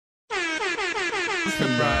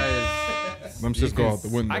surprised. Them shits go out the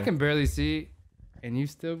window. I can barely see, and you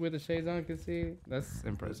still with the shades on can see. That's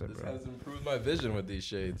impressive, This bro. has improved my vision with these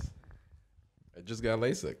shades. I just got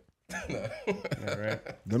LASIK. Yeah, right.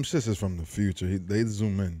 Them shits is from the future. They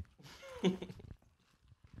zoom in.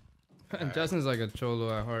 Justin's like a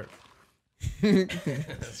cholo at heart.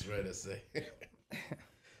 That's right to say.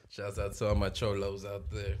 Shouts out to all my cholos out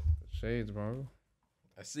there. Shades, bro.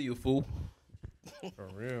 I see you, fool. For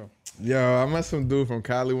real. Yo, I met some dude from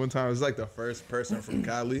Cali one time. It was like the first person from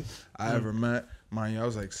Cali I ever met. Mind you, I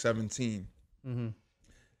was like 17. Mm-hmm.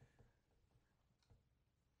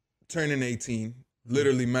 Turning 18.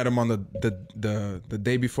 Literally met him on the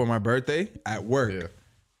day before my birthday at work. Yeah.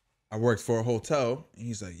 I worked for a hotel. And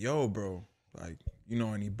he's like, yo, bro, like, you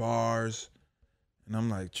know any bars? And I'm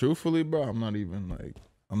like, truthfully, bro, I'm not even like,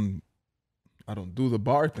 I don't do the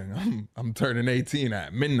bar thing. I'm turning 18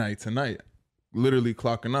 at midnight tonight. Literally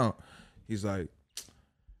clocking out. He's like,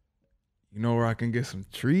 you know where I can get some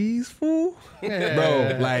trees, fool?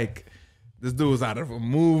 Bro, like, this dude was out of a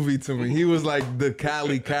movie to me. He was like the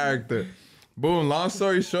Cali character. Boom, long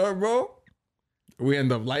story short, bro, we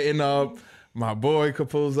end up lighting up. My boy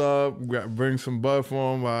pulls up, bring some bud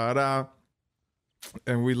for him,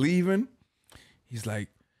 and we leaving. He's like,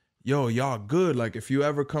 yo, y'all good. Like, if you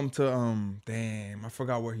ever come to, damn, I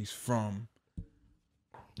forgot where he's from.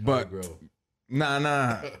 But,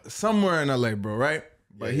 nah, somewhere in LA, bro, right?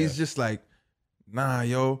 But he's just like, nah,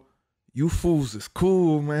 yo, you fools is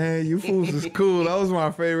cool, man. You fools is cool. That was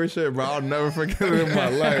my favorite shit, bro. I'll never forget it in my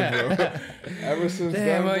life, bro. Ever since Damn,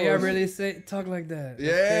 then, bro, bro, y'all really talk like that.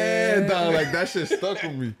 yeah, dog, like that shit stuck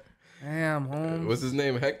with me. Damn, home. What's his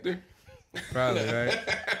name? Hector? Probably, right?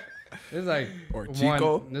 There's like Or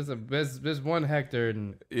Chico. There's one Hector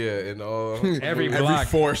in Yeah, and all. every block.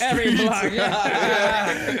 four Every streets. block.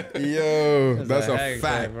 Yeah. Yo, There's that's a Hector,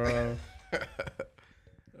 fact. bro.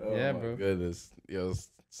 Oh Yeah, my bro. goodness. Yo,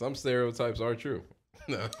 some stereotypes are true.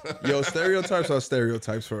 No. Yo, stereotypes are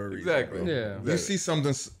stereotypes for a reason. Exactly. bro. Yeah. You see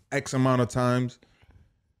something X amount of times,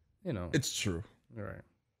 You know, it's true. right.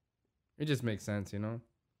 It just makes sense, you know.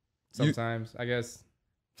 Sometimes, I guess.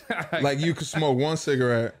 Like, you could smoke one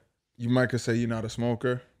cigarette, you might could say you're not a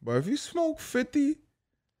smoker, but if you smoke 50,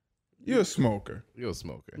 you're a smoker. You're a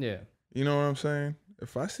smoker. Yeah. You know what I'm saying?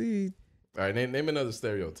 If I see, All right, name another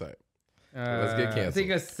stereotype. Let's get canceled. I think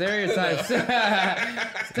a stereotypes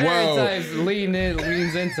stereotypes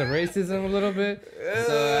leans into racism a little bit.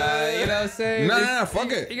 So you know what I'm saying? nah, fuck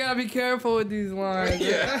you, it. You gotta be careful with these lines.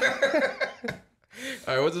 Yeah.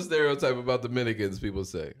 All right, what's a stereotype about Dominicans people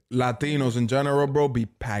say? Latinos in general, bro, be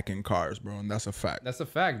packing cars, bro, and that's a fact. That's a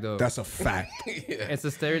fact, though. That's a fact. It's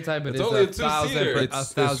a stereotype, but It's it's, only a a two-seater.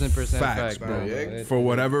 1,000% facts, fact, bro. Yeah. For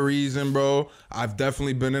whatever reason, bro, I've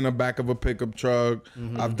definitely been in the back of a pickup truck.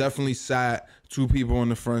 I've definitely sat two people in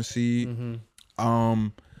the front seat.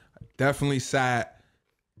 Definitely sat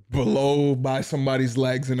below by somebody's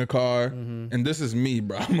legs in the car. And this is me,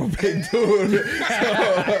 bro. I'm a big dude.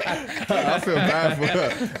 So I feel bad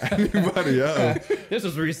for anybody else. This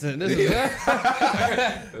was recent. This was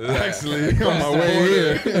Actually, on my way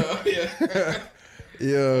here.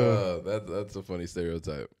 Yeah. That's a funny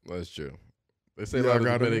stereotype. That's true. They say a Y'all lot of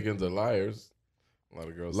got 'em? Dominicans are liars. A lot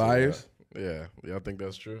of girls say Liars? that. Yeah. Y'all think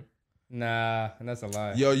that's true? Nah, that's a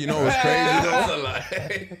lie. Yo, you know what's crazy, though? That's a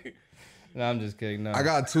lie. No, I'm just kidding. No, I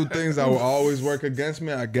got two things that will always work against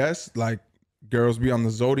me, I guess. Like, girls be on the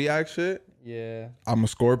zodiac shit. yeah. I'm a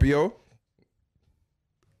Scorpio.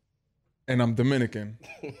 And I'm Dominican.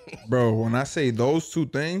 Bro, when I say those two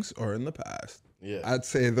things are in the past, Yeah. I'd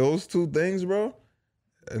say those two things, bro.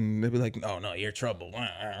 And they'd be like, no, you're trouble.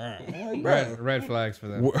 I'm like, bro, Red flags for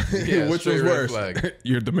them. Yeah, which straight was red worse? flag.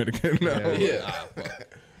 You're Dominican. No. Yeah.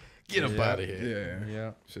 Get up out of here. Yeah.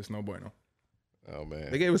 Yeah. It's just no bueno. Oh, man.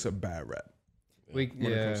 They gave us a bad rap We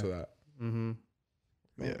when it comes to that. Mm-hmm.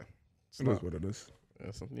 Yeah. It is what it is.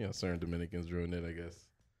 Yeah, certain Dominicans ruin it, I guess.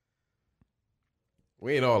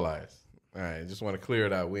 We ain't all liars. All right, just want to clear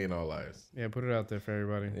it out. We ain't all liars. Yeah, put it out there for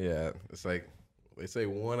everybody. Yeah, it's like they say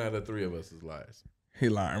 1 out of 3 of us is liars. He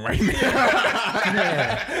lying right now.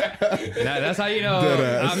 Nah, that's how you know Dead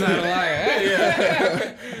ass. I'm not a liar.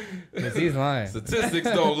 Yeah. Because he's lying. Statistics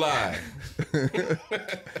don't lie.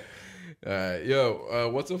 All right, yo,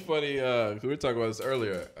 what's a funny? We were talking about this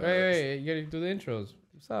earlier. Wait, you gotta do the intros.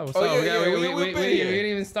 What's up? What's Oh, up? yeah, We we've been we here.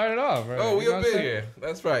 didn't even start it off. Right? Oh, we You know have what I'm been saying? here.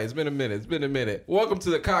 That's right. It's been a minute. It's been a minute. Welcome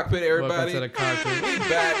to the cockpit, everybody. Welcome to the cockpit. We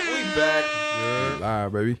back. We back.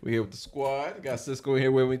 Live, baby. We here with the squad. Got Cisco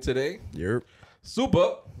here with me today. Yep.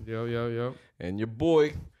 Super. Yo. And your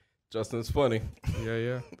boy, Justin's funny.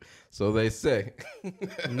 Yeah. So they say.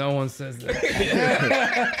 No one says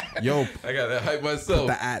that. Yo, I got to hype myself.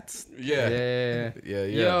 the ats. Yeah. Yeah. Yeah.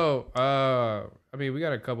 Yo, I mean, we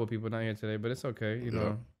got a couple people not here today, but it's okay. You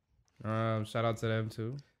know, shout out to them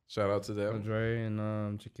too. Shout out to them. Andre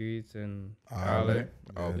and Chiquits and Ale. Ale.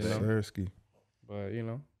 All Yes, day. Sirski. But you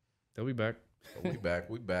know, they'll be back. We back.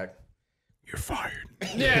 We back. You're fired.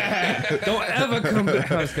 Yeah, don't ever come back.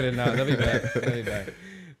 I'm just kidding. No, they'll be back. They'll be back.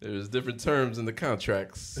 There's different terms in the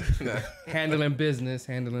contracts. Handling business.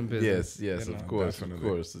 Yes, you know. of course.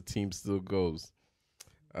 The team still goes.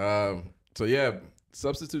 So yeah,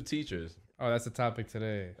 substitute teachers. Oh, that's the topic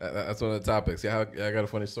today. That's one of the topics. Yeah, I got a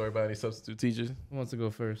funny story about any substitute teachers. Who wants to go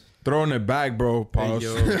first? Throwing it back, bro. Pause. Hey,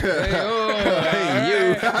 yo.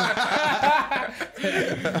 Hey,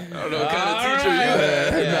 I don't know what kind of teacher you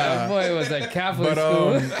had. Yeah, boy, it was at Catholic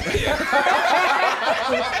But,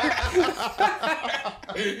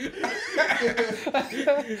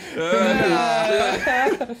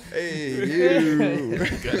 Hey, you.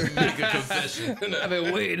 Gotta make a confession. I've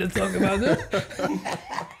been waiting to talk about this.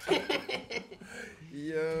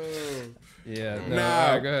 Yo. Yeah, no, Nah.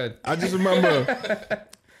 all right, go ahead. I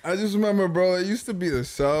just remember, bro, it used to be the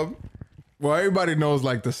sub. Well, everybody knows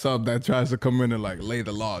like the sub that tries to come in and like lay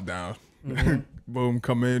the law down. Boom,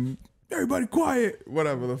 come in. Everybody quiet.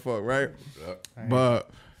 Whatever the fuck, right? But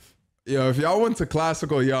yo, if y'all went to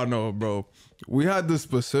classical, y'all know, bro. We had this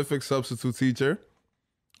specific substitute teacher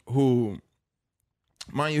who,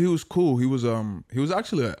 mind you, he was cool. He was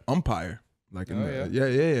actually an umpire. Like in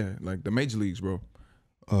yeah. Like the major leagues, bro.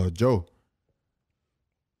 Joe.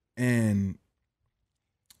 And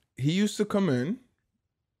he used to come in,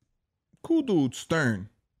 cool dude, stern,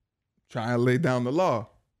 trying to lay down the law.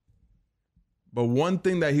 But one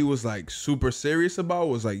thing that he was like super serious about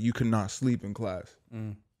was like you could not sleep in class.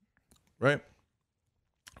 Right?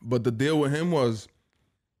 But the deal with him was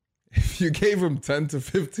if you gave him 10 to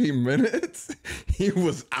 15 minutes, he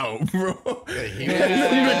was out, bro. And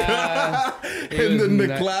then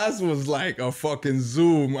the class was like a fucking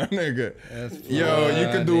zoo, my nigga. Yo, you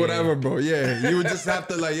can do whatever, bro. Yeah, you would just have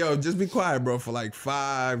to like, yo, just be quiet, bro, for like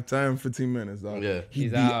 5, 10, 15 minutes, dog. Yeah. He'd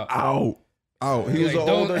He's be out. He was like, an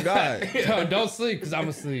older guy. Don't sleep, because I'm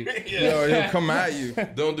asleep. Yo, he'll come at you.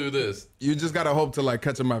 Don't do this. You just gotta hope to like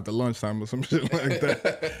catch him after lunchtime or some shit like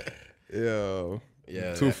that. Yo.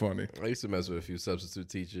 Yeah. Too funny. I used to mess with a few substitute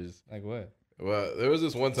teachers. Like what? Well, there was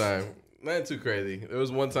this one time, not too crazy. There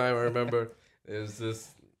was one time I remember it was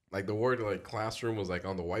this, like the word like classroom was like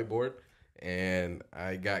on the whiteboard, and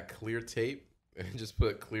I got clear tape and just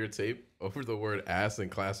put clear tape over the word ass in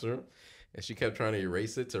classroom. And she kept trying to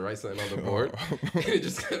erase it to write something on the board. And it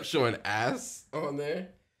just kept showing ass on there.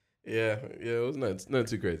 Yeah, it was not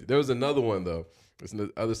too crazy. There was another one though. There's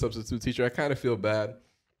another substitute teacher. I kind of feel bad.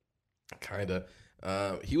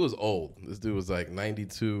 He was old. This dude was like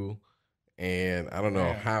 92. And I don't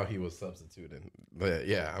know how he was substituting. But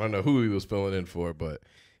yeah, I don't know who he was filling in for, but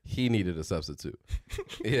he needed a substitute.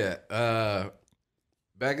 Yeah.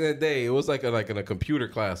 Back in the day, it was like in a computer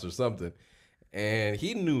class or something. And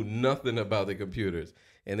he knew nothing about the computers.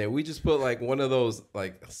 And then we just put like one of those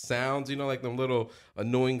like sounds, you know, like them little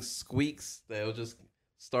annoying squeaks that'll just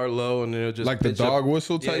start low and then it'll just like the dog up.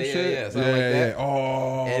 whistle type shit? Yeah, something like that.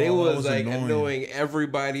 Oh, and it was like annoying. annoying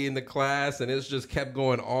everybody in the class, and it just kept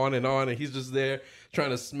going on, and he's just there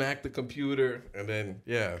trying to smack the computer. And then,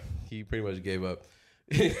 yeah, he pretty much gave up.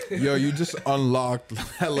 Yo, you just unlocked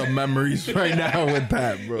hella memories right now with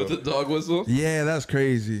that, bro. With the dog whistle? Yeah, that's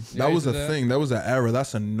crazy. Yeah, That was a that? thing. That was an error.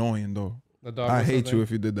 That's annoying, though. The dog I whistle hate thing? you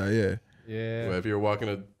if you did that, yeah. Yeah. Well, if you're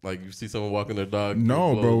walking like you see someone walking their dog,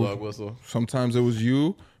 No, blow bro. the dog whistle. Sometimes it was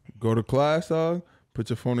you, go to class, dog, put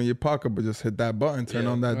your phone in your pocket, but just hit that button, turn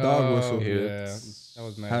on that dog whistle. Yeah. That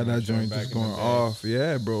was mad. Had that joint back just in the going day. off.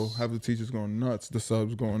 Yeah, bro. Have the teachers going nuts, the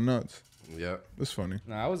subs going nuts. Yeah. It's funny.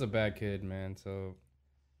 Nah, I was a bad kid, man. So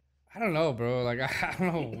I don't know, bro. Like I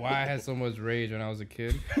don't know why I had so much rage when I was a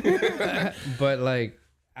kid. But like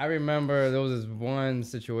I remember there was this one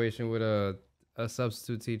situation with a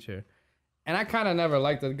substitute teacher. And I kind of never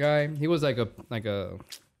liked the guy. He was like a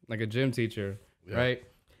gym teacher, right?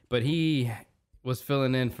 But he was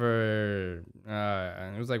filling in for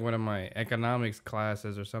it was like one of my economics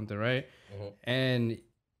classes or something, right? And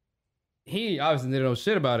he obviously didn't know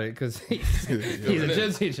shit about it because he's a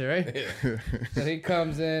gym teacher, right? So he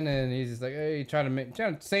comes in and he's just like, hey, trying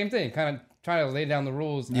to same thing, kind of trying to lay down the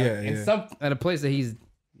rules at a place that he's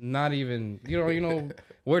not even you know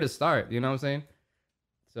where to start. You know what I'm saying?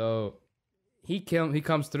 So he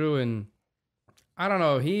comes through and I don't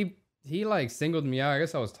know, he like singled me out. I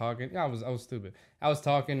guess I was talking. Yeah, I was stupid. I was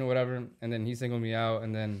talking or whatever, and then he singled me out,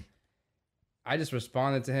 and then I just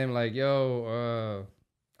responded to him like, yo,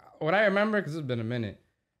 what I remember, because it's been a minute,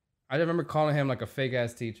 I remember calling him like a fake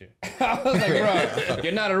ass teacher. I was like, bro,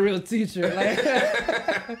 you're not a real teacher. Like,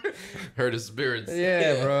 Hurt his spirits.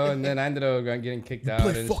 yeah, bro. And then I ended up getting kicked out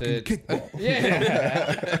Play and fucking shit. kickball.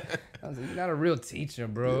 Yeah. I was like, you're not a real teacher,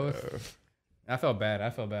 bro. Yeah. I felt bad. I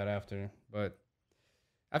felt bad after, but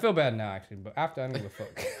I feel bad now actually. But after, I don't give a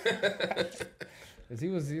fuck. Cause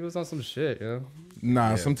he was on some shit, yo.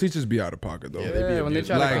 Nah, Yeah. some teachers be out of pocket though. Yeah, they be When they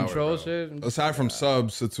abusing try to power, control bro. shit. Aside from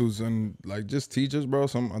substitutes and like just teachers, bro.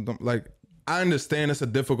 Some I don't, like I understand it's a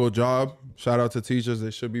difficult job. Shout out to teachers; they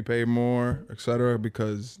should be paid more, etc.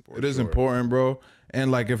 Because it is sure. important, bro. And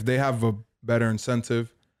like if they have a better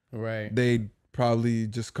incentive, Right. they probably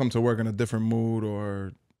just come to work in a different mood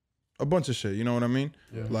or a bunch of shit. You know what I mean?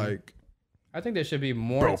 Yeah. Like, I think there should be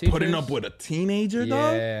more bro, teachers. putting up with a teenager,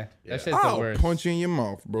 dog. Yeah, Yeah. that shit's the I'll worst. punch you in your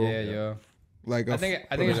mouth, bro. Yeah, yo. Like, I think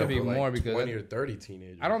it should be more because 20 or 30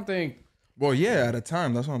 teenagers. I don't think. well, yeah, at a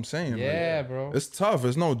time. That's what I'm saying. Like, Yeah, bro. it's tough.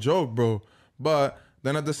 It's no joke, bro. But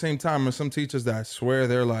then at the same time, there's some teachers that swear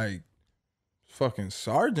they're like fucking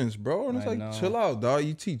sergeants, bro. And it's I like, know. chill out, dog.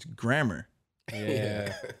 You teach grammar.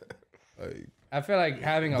 Yeah. Like, I feel like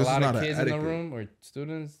having a This is lot of not an kids in the etiquette. room or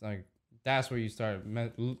students, like that's where you start.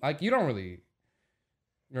 Like you don't really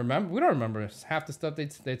remember. We don't remember half the stuff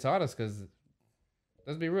they taught us because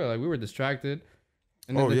let's be real, like we were distracted,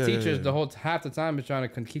 and then Oh, the yeah, yeah, teachers yeah. the whole half the time is trying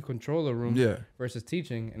to keep control of the room yeah. versus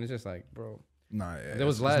teaching, and it's just like, bro, Nah, yeah. There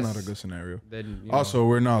was it's less. not a good scenario. then Also,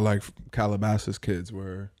 we're not like Calabasas kids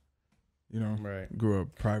where, you know, right, grew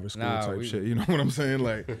up private school Nah, type we- shit. You know what I'm saying?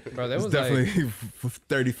 Like, bro. There it's was definitely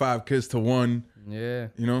 35 kids to one, like, yeah.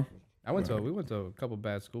 you know? We went to a couple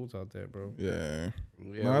bad schools out there, bro. Yeah.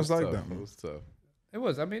 Yeah, No, it it's was like tough. that, man. It was tough. It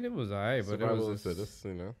was. I mean, it was alright, but Survival it of was the just, fittest,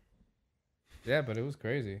 you know. yeah, but it was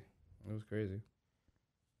crazy. It was crazy.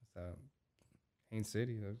 Haines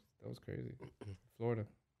City, that was crazy. Florida.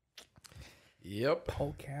 Yep.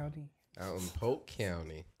 Polk County. Out in Polk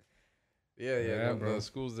County. Yeah, Yeah, bro. The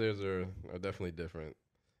schools there are definitely different.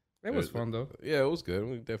 It was There's- fun though. Yeah, it was good.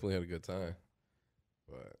 We definitely had a good time.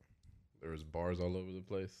 But there was bars all over the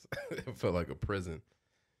place. It felt like a prison.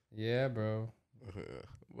 Yeah, bro.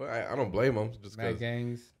 Well, I don't blame them. Just Mad because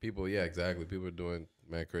gangs. people, yeah, exactly. People were doing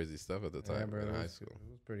mad crazy stuff at the Yeah, time bro. in It high was, school.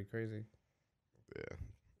 it was pretty crazy. Yeah.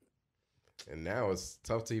 And now it's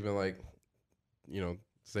tough to even like,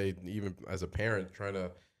 say even as a parent trying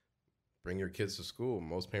to bring your kids to school.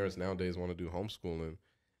 Most parents nowadays want to do homeschooling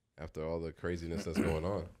after all the craziness that's going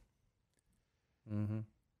on. Mm-hmm.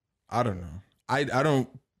 I don't know.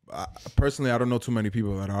 Personally, I don't know too many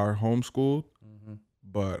people that are homeschooled, Mm-hmm.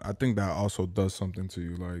 but I think that also does something to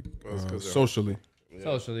you, like Well, it's 'cause they're- socially. Yeah.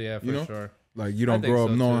 Socially, yeah, for You know? sure. Like you don't think grow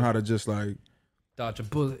so, up knowing too. how to just like. Dodge a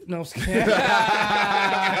bullet. No, I'm just kidding.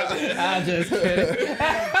 I'm just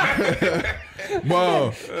kidding.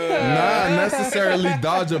 Well, not necessarily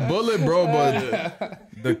dodge a bullet, bro, but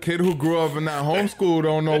the kid who grew up in that homeschool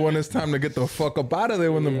don't know when it's time to get the fuck up out of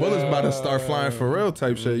there when the bullets about to start flying for real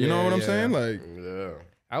type shit. You know what I'm Yeah. saying? Like, Yeah.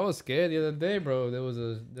 I was scared the other day, bro. There was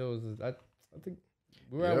I think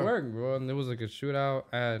we were Yeah. at work, bro, and there was like a shootout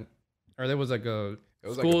or there was like a It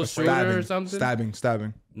was school like a shooter or something.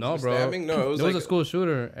 stabbing. No, bro. Stabbing? No, it was there was like a school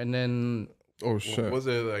shooter, and then Oh shit! Was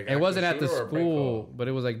it like it wasn't at the actual shooter or a prank school, call? but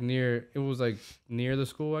it was like near. It was like near the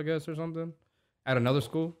school, I guess, or something, at another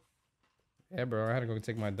school. Yeah, bro. I had to go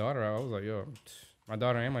take my daughter out. I was like, yo, my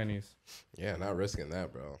daughter and my niece. Yeah, not risking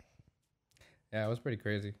that, bro. Yeah, it was pretty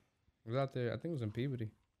crazy. It was out there. I think it was in Peabody.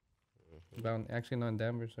 About actually not in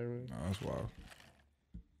Danvers, really. No, that's wild.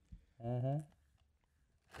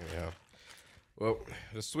 Yeah. Well,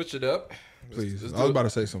 to switch it up. Please, let's I do was it. about to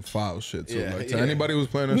say some foul shit too. Yeah, Like to yeah. anybody who's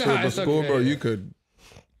playing that shit Nah, at the it's school, okay. bro, you could.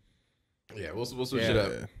 Yeah, we'll switch Yeah. it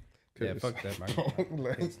up. Yeah, fuck that.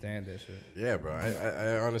 I can't stand that shit. Yeah, bro.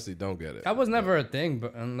 I honestly don't get it. That was never a thing,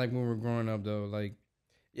 but like when we were growing up, though, like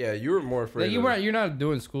Yeah, you were more afraid. like you're not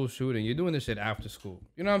doing school shooting. You're doing this shit after school.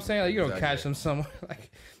 You know what I'm saying? Like you don't Exactly. catch them somewhere. Like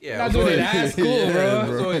Yeah, not it was doing it always- at school, Yeah, bro. It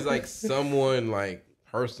was always like someone like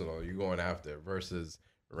personal you're going after versus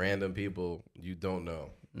random people you don't know.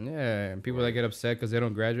 Yeah, and people that get upset because they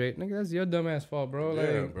don't graduate. Nigga, that's your dumb ass fault, bro. Like,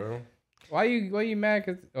 Yeah, bro. why you mad?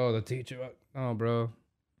 Cause the teacher. Oh, bro,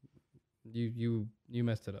 you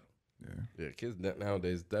messed it up. Yeah, kids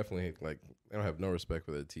nowadays definitely like they don't have no respect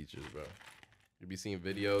for their teachers, bro. You be seeing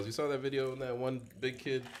videos. You saw that video when that one big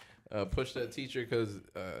kid pushed that teacher because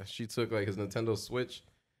she took like his Nintendo Switch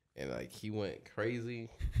and like he went crazy,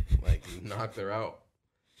 like he knocked her out.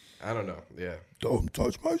 I don't know. Yeah, Don't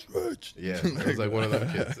touch my switch. yeah. It was like one of them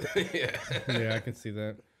kids. Yeah. Yeah, I can see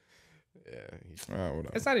that. Yeah. Whatever.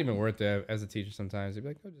 It's not even worth it as a teacher sometimes. You'd be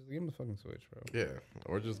like, oh, just give him the fucking switch, bro. Yeah.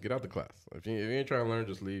 Or just get out the class. If you ain't trying to learn,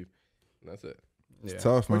 just leave. And that's it. It's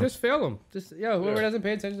tough, man. Or just fail them. Just, whoever Yeah. doesn't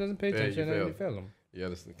pay attention doesn't pay Yeah, attention, you and fail. you fail them. You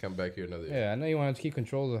gotta come back here another year. Yeah, I know you want to keep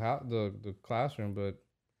control of the classroom, but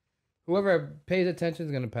whoever pays attention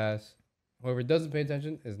is going to pass. Whoever doesn't pay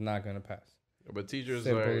attention is not going to pass. But teachers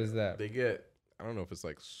Simple are, as that. they get, I don't know if it's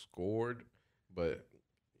like scored, but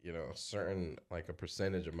a certain, like a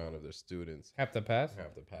percentage amount of their students Have to pass?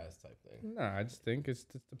 have to pass type thing. No, I just think it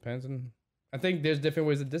depends on. I think there's different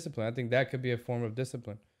ways of discipline. I think that could be a form of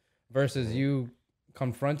discipline versus you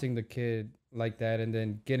confronting the kid like that and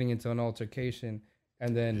then getting into an altercation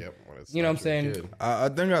and then, Yep. When it's you know what I'm like your saying? kid. I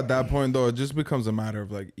think at that point though, it just becomes a matter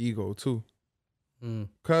of like ego too,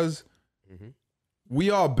 cause Mhm. we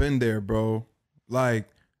all been there, bro. Like,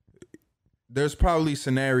 there's probably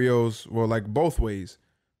scenarios, well, like both ways.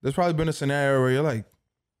 There's probably been a scenario where you're like,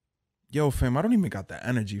 yo, fam, I don't even got the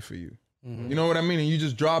energy for you. You know what I mean? And you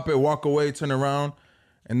just drop it, walk away, turn around.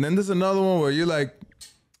 And then there's another one where you're like,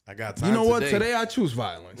 I got time. you know what? Today I choose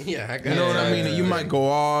violence. Yeah, I got You know what I time mean? And you today. might go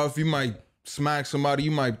off, you might smack somebody,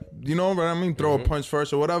 you might, you know what I mean? Throw a punch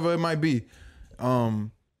first or whatever it might be.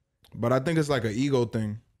 But I think it's like an ego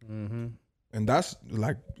thing. And that's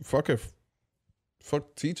like, fuck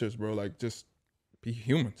teachers, bro. Like, just be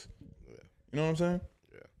humans. You know what I'm saying?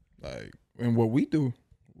 Yeah. Like, and what we do,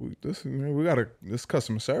 this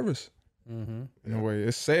customer service. In a way,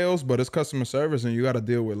 it's sales, but it's customer service, and you got to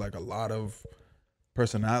deal with like a lot of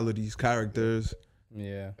personalities, characters.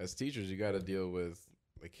 Yeah. As teachers, you got to deal with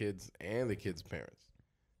the kids and the kids' parents.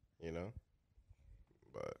 You know.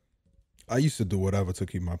 But I used to do whatever to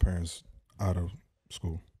keep my parents out of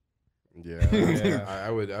school. yeah, Yeah.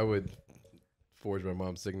 I would forge my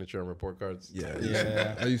mom's signature on report cards.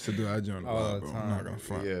 Yeah. I used to do that joint a All lot, the bro. I'm time. not gonna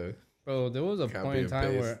front. Yeah. Bro, there was a Copy point in and time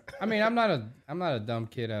paste. where I mean, I'm not a dumb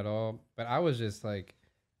kid at all, but I was just like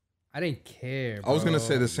I didn't care. I was gonna bro.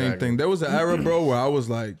 say the same Exactly. thing. There was an era, bro, where I was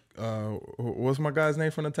like, what's my guy's name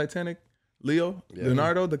from the Titanic?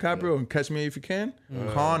 Leonardo DiCaprio, and Catch Me If You Can.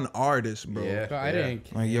 Con artist, bro. Yeah. Bro, I didn't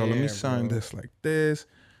care. Like, yo, let me sign bro. this like this.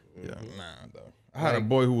 Yeah, nah, dog. I had a Like-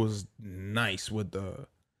 boy who was nice with the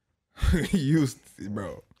used,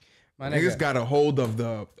 bro. My Niggas nigga. got a hold of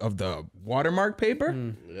the watermark paper.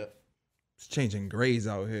 Yep. It's changing grades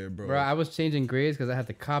out here, bro. Bro, I was changing grades because I had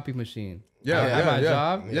the copy machine. Yeah, at my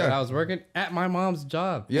job. yeah. I was working at my mom's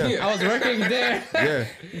job. Yeah. I was working there,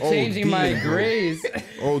 Yeah, changing my OD, bro. grades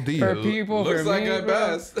OD. for people. Looks for like me, I bro.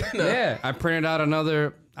 passed. No. Yeah, I printed out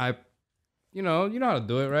another. You know how to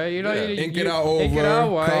do it, right? You know, Yeah. Ink it out ink it over,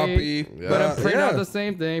 out white, copy. Yeah. But I print out yeah. the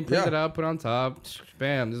same thing, print Yeah. it out, put on top.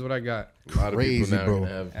 Bam, this is what I got. A lot of Crazy, people now bro. can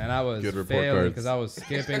have And I was good report failing cards. because I was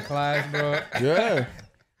skipping class, bro. Yeah,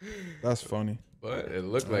 that's funny. But it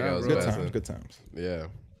looked like Yeah, I was bro. Good passing. times, good times. Yeah,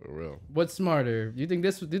 for real. What's smarter? Do you think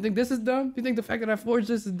this is dumb? You think the fact that I forged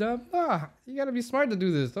this is dumb? Nah, you gotta be smart to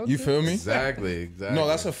do this, don't you? You feel me? Exactly. No,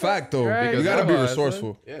 that's a fact though. Right, You gotta be come on,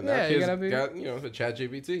 resourceful. Yeah, now Yeah, you kids gotta be- got the chat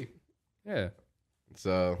GPT. Yeah,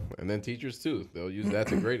 So, and then teachers too. They'll use that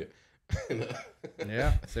to grade it.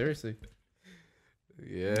 yeah, seriously.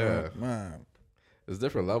 Yeah. Man. There's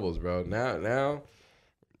different levels, bro. Now,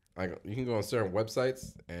 like you can go on certain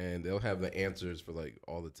websites and they'll have the answers for like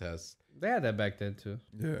all the tests. They had that back then too.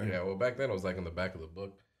 Yeah. Yeah, well, back then it was like in the back of the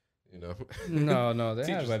book, you know. No, they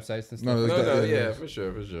had Teachers- websites and stuff. No, like there's that. No, that- yeah, for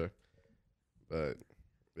sure. But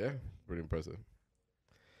yeah, pretty impressive.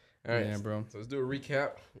 All right, Yeah, bro. So let's do a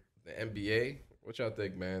recap. The NBA. What y'all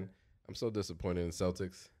think, man? I'm so disappointed in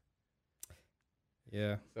Celtics.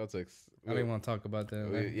 Yeah, Celtics. I don't even want to talk about that.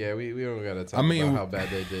 man. We don't gotta talk I mean- about how bad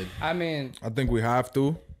they did. I mean, I think we have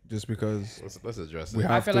to, just because Let's address We it.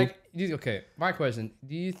 have I feel to. like okay. My question: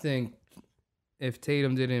 do you think if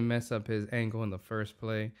Tatum didn't mess up his ankle in the first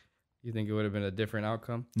play, you think it would have been a different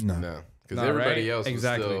outcome? no. No, because Nah, everybody right? else was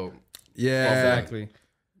Exactly. still. Yeah. Exactly.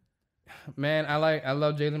 Man, I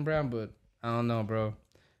love Jaylen Brown, but I don't know, bro.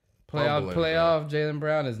 Bumbling, Playoff Jaylen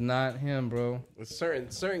Brown is not him, bro.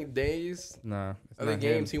 Certain days, Nah. It's other not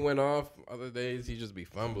games him. he went off. Other days he just be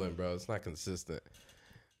fumbling, bro. It's not consistent.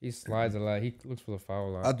 He slides a lot. He looks for the foul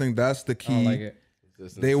a lot. I think that's the I key. don't like it.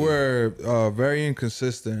 Consistency. They were very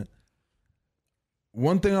inconsistent.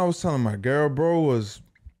 One thing I was telling my girl, bro, was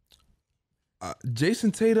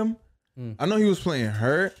Jason Tatum. I know he was playing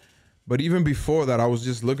hurt, but even before that, I was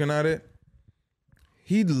just looking at it.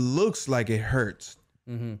 He looks like it hurts.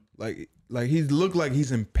 Mm-hmm. Like he looked like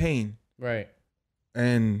he's in pain. Right.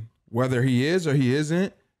 And whether he is or he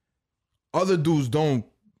isn't, other dudes don't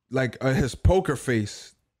like his poker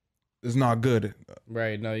face. is not good.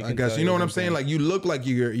 Right. No, you I can guess tell you he know was what I'm in saying. pain. Like you look like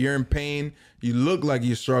you're in pain. You look like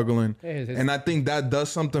you're struggling, Yeah, his- and I think that does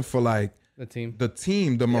something for like the team. the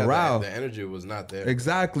Yeah, morale. the energy was not there.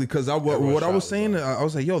 Exactly, because Everyone's what I shot was was saying, up. I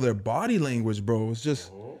was like, yo, their body language, bro, it's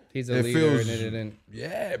just He's a it leader, feels- and it didn't.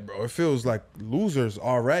 yeah, bro. It feels like losers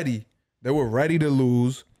already. They were ready to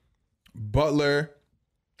lose. Butler,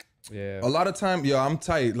 Yeah. a lot of time, yo, I'm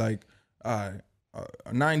tight, like, a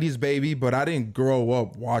 90s baby, but I didn't grow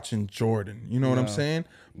up watching Jordan. You know what I'm No. saying?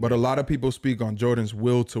 But a lot of people speak on Jordan's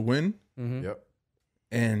will to win, Mm-hmm. Yep.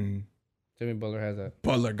 and Jimmy Butler has that.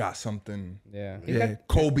 Butler got something. Yeah. Yeah,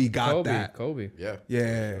 Kobe got that. Kobe. Yeah.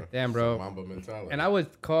 Yeah. for sure. Damn, bro. Mamba mentality. And I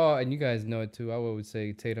would call, and you guys know it too. I would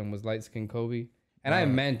say Tatum was light skinned Kobe, and I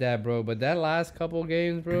meant that, bro. But that last couple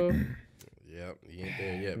games, bro, Yep. He ain't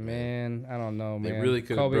there yet, man. man, I don't know, They man. really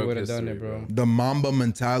could've Kobe broke would have done history, it, bro. bro. The Mamba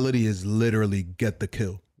mentality is literally get the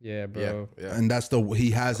kill. Yeah, Yeah. bro. Yeah. And that's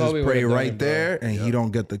he has Kobe his prey would've done right it, bro. there, and he Yep.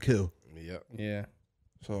 don't get the kill. Yep. Yeah,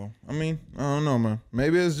 So I mean, I don't know, man.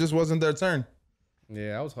 Maybe it just wasn't their turn.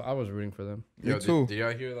 yeah. I was rooting for them. Me Yo, too. Did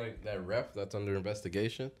y'all hear like that ref that's under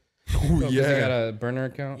investigation? Ooh, 'Cause he got yeah. a burner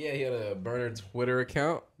account. Yeah, he had a burner Twitter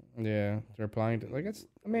account. Yeah, they're replying to like it's.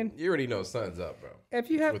 I mean, You already know something's up, bro. if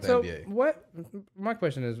you have With so NBA. what? My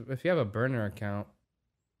question is, if you have a burner account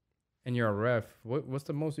and you're a ref, what's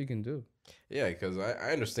the most you can do? Yeah, because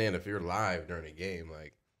I understand if you're live during a game,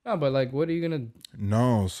 like No, but like, what are you gonna?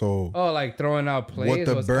 No, so Oh, like throwing out plays. what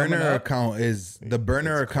the what's coming burner up? account is, the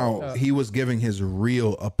burner It's account, called- he was giving his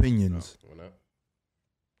real opinions you know.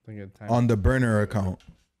 Think of time. on the burner account.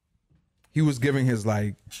 He was giving his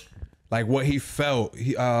like what he felt.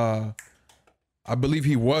 He I believe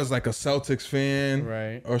he was like a Celtics fan,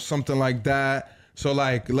 Right. or something like that. So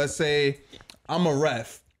like, let's say I'm a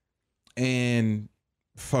ref, and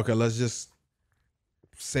fuck it, let's just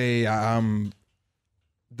say I'm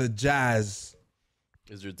the Jazz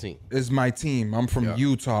Is your team? is my team. I'm from Yeah.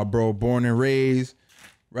 Utah, bro, born and raised,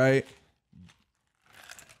 right?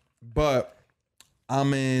 But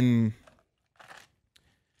I'm in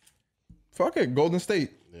fuck it, Golden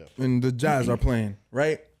State, Yeah. and the Jazz are playing,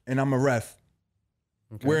 right? And I'm a ref.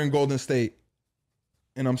 Okay. We're in Golden State,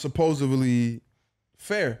 and I'm supposedly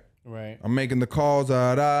fair. Right. I'm making the calls,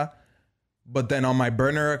 but then on my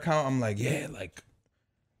burner account, I'm like, yeah, like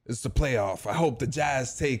it's the playoff. I hope the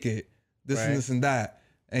Jazz take it. This Right. and this and that.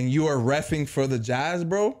 And you are reffing for the Jazz,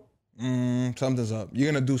 bro. Something's up.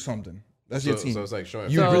 You're gonna do something. That's your team. So it's like showing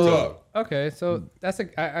You favoritism. grew up Okay, so that's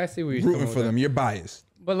I see what you're rooting coming for with them. that. You're biased.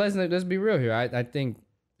 But let's be real here. I think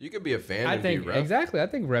You could be a fan. I and think be ref. exactly. I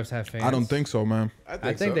think refs have fans. I don't think so, man. I think,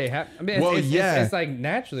 I think so. they have. I mean, Well, yeah. it's like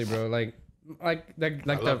naturally, bro. Like I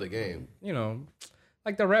love the game. You know,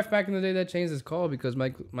 like the ref back in the day that changed his call because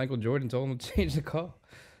Michael Jordan told him to change the call.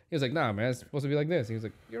 He was like, "Nah, man, it's supposed to be like this." He was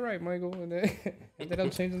like, "You're right, Michael," and then ended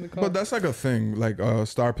up changing the call. But that's like a thing. Like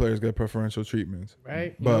star players get preferential treatments.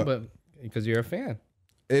 right, but- because you're a fan,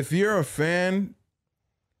 If you're a fan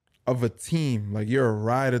of a team, like you're a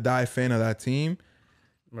ride or die fan of that team,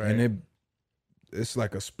 right? and it's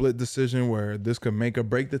like a split decision where this could make or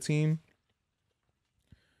break the team.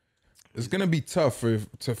 It's gonna be tough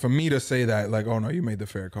for me to say that, like, oh no, you made the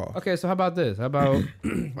fair call Okay, so how about this? How about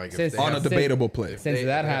Like Since- if they on a have- debatable play. since they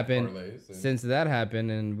that have happened, parlays, then- since that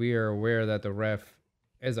happened, and we are aware that the ref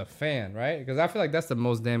is a fan, right? Because I feel like that's the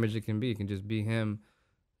most damage it can be. It can just be him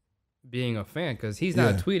being a fan because he's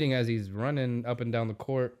not Yeah. tweeting as he's running up and down the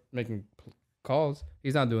court making calls.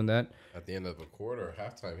 He's not doing that. at the end of a quarter or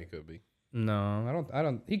halftime, he could be. No, I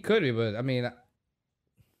don't. He could be, but I mean,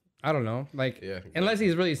 I don't know. Like, Yeah, unless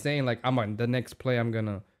he's really saying like, I'm on the next play, I'm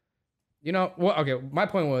gonna, you know. Well, okay. My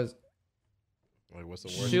point was, Like, what's the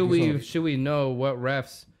word? should we know what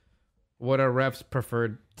are refs'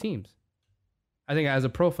 preferred teams? I think as a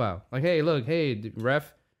profile, like, hey, look, hey,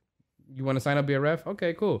 ref, you want to sign up be a ref?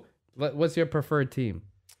 Okay, cool. What's your preferred team?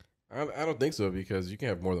 I don't think so because you can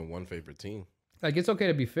have more than one favorite team. Like, it's okay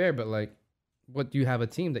to be fair, but like, what do you have a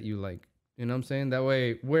team that you like? You know what I'm saying? That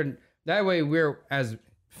way we're as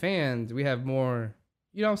fans, we have more,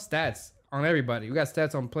 you know, stats on everybody. We got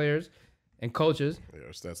stats on players and coaches, Yeah,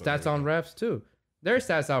 stats stats on refs too. There's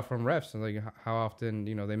stats out from refs and like how often,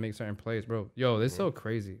 you know, they make certain plays, bro. Yo, this is so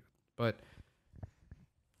crazy. But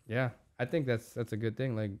yeah, I think that's a good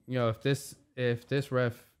thing. Like, you know, if this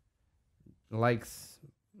ref likes,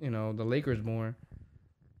 you know, the Lakers more,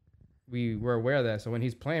 we're aware of that. So when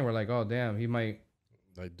he's playing, we're like, oh damn, he might,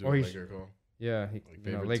 Like do or a he Laker call. yeah, Like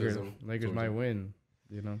you know, favoritism Lakers towards might him. win.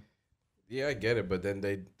 You know, Yeah, I get it, but then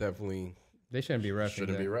they definitely they shouldn't be refing.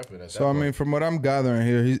 shouldn't be repping at So that I point. mean, from what I'm gathering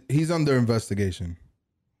here, he's under investigation.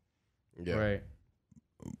 Yeah. Right.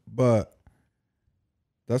 But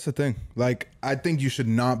That's the thing. Like, I think you should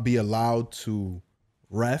not be allowed to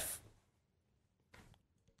ref.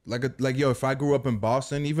 Like yo, if I grew up in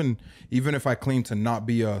Boston, even if I claim to not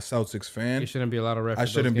be a Celtics fan, You shouldn't be allowed to ref. I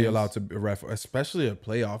those shouldn't be games. allowed to ref, especially a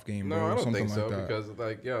playoff game. No, bro, I or don't something think so like that. because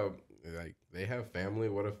like yo, like they have family.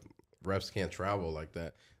 What if refs can't travel like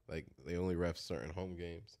that? Like they only ref certain home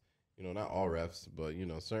games. You know, not all refs, but you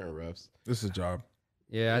know, certain refs. This is a job.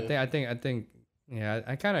 Yeah, I think. Yeah,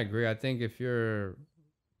 I kind of agree. I think if you're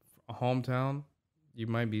a hometown, you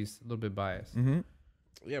might be a little bit biased. Mm-hmm.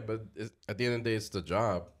 Yeah, but at the end of the day, it's the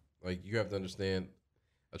job. Like you have to understand,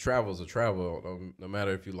 a travel is a travel. No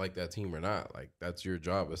matter if you like that team or not. Like that's your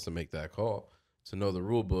job is to make that call, to know the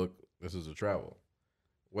rule book. This is a travel.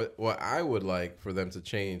 What I would like for them to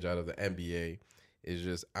change out of the NBA is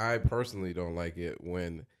just I personally don't like it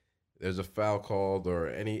when there's a foul called or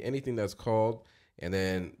anything that's called, and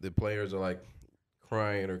then the players are like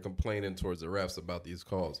crying or complaining towards the refs about these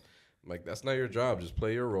calls. Like, that's not your job. Just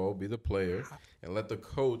play your role, be the player, and let the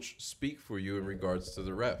coach speak for you in regards to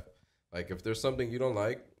the ref. Like, if there's something you don't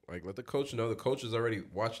like, let the coach know. The coach is already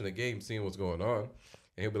watching the game, seeing what's going on, and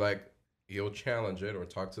he'll be like, he'll challenge it or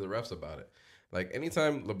talk to the refs about it. Like,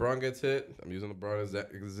 anytime LeBron gets hit, I'm using LeBron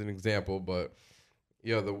as an example, but,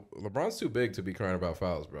 LeBron's too big to be crying about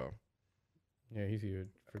fouls, bro. Yeah, he's huge.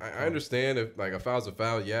 I understand if, like, a foul's a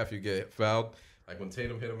foul. Yeah, if you get fouled, like when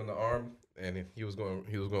Tatum hit him in the arm, and he was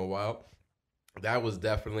going wild. That was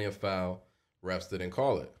definitely a foul. Refs didn't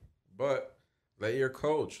call it, but let your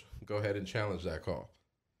coach go ahead and challenge that call.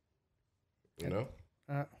 You know?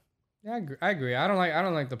 Yeah, I agree. I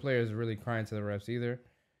don't like the players really crying to the refs either.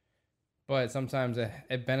 But sometimes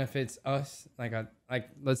it benefits us. Like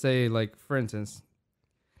let's say, like, for instance,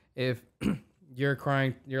 if you're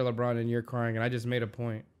crying, you're LeBron and you're crying, and I just made a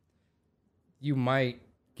point, you might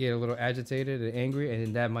get a little agitated and angry,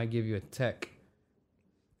 and that might give you a tech,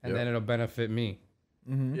 and then it'll benefit me.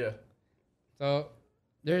 Mm-hmm. Yeah. So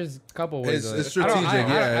there's a couple ways. It's strategic.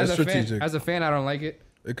 It's strategic. As a fan, I don't like it,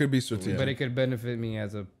 It could be strategic, but it could benefit me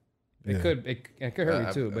as a. It could hurt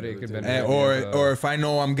me too, but it could benefit. or if I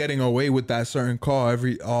know I'm getting away with that certain call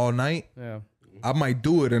all night, I might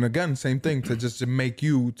do it. And again, same thing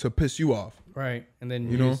to piss you off, right? And then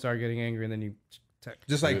you start getting angry, and then you.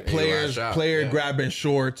 Just like player grabbing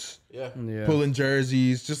shorts, pulling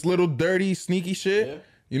jerseys, just little dirty, sneaky shit. Yeah.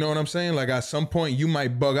 You know what I'm saying? Like at some point you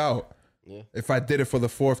might bug out. Yeah. If I did it for the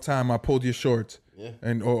fourth time, I pulled your shorts,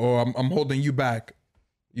 and or I'm holding you back.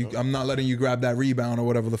 I'm not letting you grab that rebound or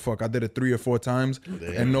whatever the fuck. I did it 3 or 4 times,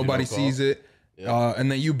 and nobody sees it,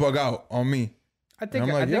 and then you bug out on me. I think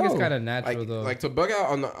it's kind of natural though. Like to bug out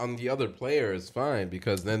on the other player is fine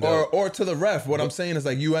because then or to the ref. What I'm saying is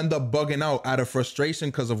like you end up bugging out of frustration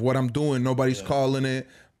because of what I'm doing. Nobody's calling it,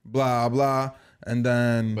 blah blah, and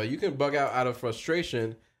then. But you can bug out of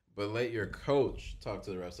frustration, but let your coach talk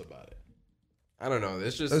to the refs about it. I don't know.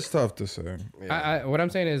 It's tough to say. Yeah. What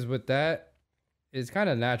I'm saying is with that, it's kind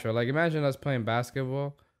of natural. Like imagine us playing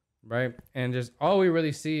basketball, right? And just all we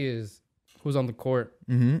really see is who's on the court,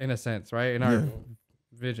 in a sense, right? In our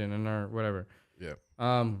vision, in our whatever. Yeah.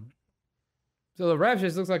 So the ref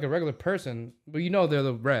just looks like a regular person, but you know they're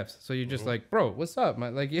the refs. So you're just like, bro, what's up,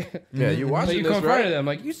 man? Like, you watching you this, confronted right? them,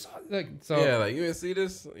 like you saw, like, so. Yeah, like you didn't see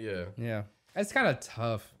this. Yeah. It's kind of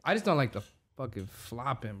tough. I just don't like the fucking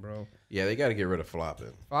flopping, bro. Yeah, they got to get rid of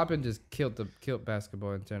flopping. Flopping just killed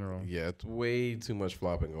basketball in general. Yeah, it's way too much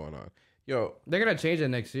flopping going on. Yo, they're gonna change it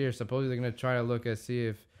next year. Supposedly they're gonna try to look and see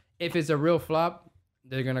if it's a real flop.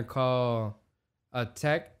 They're gonna call a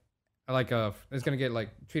tech, it's gonna get like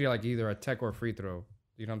treated like either a tech or a free throw.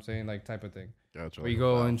 You know what I'm saying? Like type of thing. Gotcha. Where you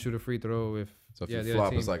go and shoot a free throw if you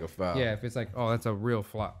flop, it's like a foul. Yeah, if it's like, oh, that's a real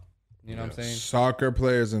flop. You know what I'm saying? Soccer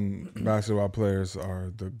players and basketball players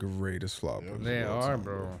are the greatest floppers. They are,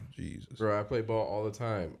 bro. Jesus. Bro, I play ball all the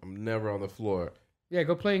time. I'm never on the floor. Yeah,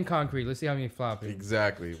 go play in concrete. Let's see how many flop.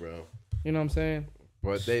 Exactly, bro. You know what I'm saying?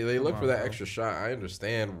 But they look for that extra shot. I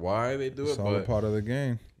understand why they do it, but it's all part of the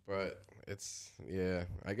game. But it's,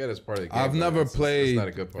 I get it's part of the game. I've never played. It's not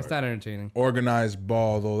a good part. It's not entertaining. Organized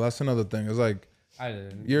ball, though. That's another thing. It's like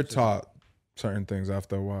you're taught certain things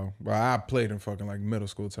after a while. But I played in fucking like middle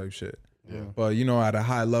school type shit. Yeah. But at a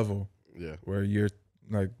high level. Yeah. Where you're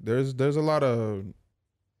like, there's a lot of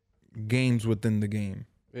games within the game.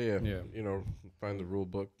 Yeah. Find the rule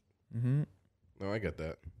book. Mm-hmm. No, I get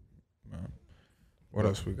that. What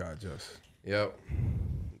else we got, Jess? Yep.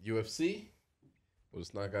 UFC. We'll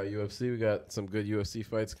just knock out UFC. We got some good UFC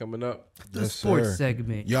fights coming up. The sports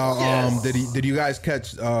segment. Y'all, did you guys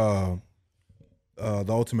catch The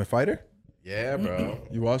Ultimate Fighter? Yeah, bro.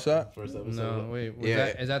 You watched that? First episode. No, wait.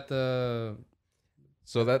 Is that the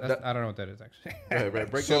So that I don't know what that is actually.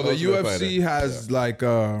 right, break So down the Ultimate UFC Fighter. has like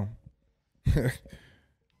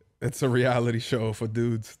it's a reality show for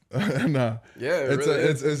dudes. Nah. Yeah, it It's really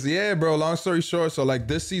it's yeah, bro. Long story short, so like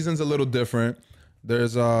this season's a little different.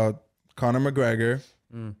 There's Conor McGregor,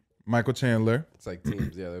 Michael Chandler. It's like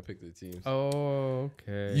teams. Yeah, they pick their teams. Oh,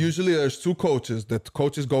 okay. Usually there's two coaches. The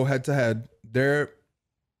coaches go head to head. They're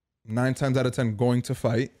 9 times out of 10 going to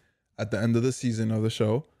fight at the end of the season of the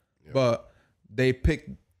show. Yeah. But they pick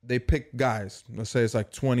guys. Let's say it's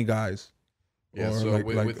like 20 guys. Yeah, Or so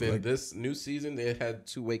within like- this new season, they had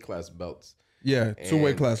 2 weight class belts. Yeah, two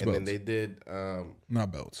weight And- class and belts. then they did,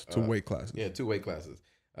 Not belts, two weight classes. yeah, 2 weight classes.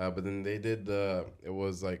 But then they did it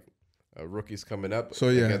was like rookies coming up So,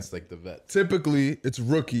 yeah. against like the vets. Typically, it's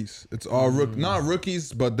rookies. It's all not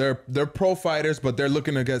rookies, but they're pro fighters, but they're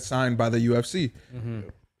looking to get signed by the UFC.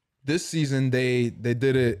 This season, they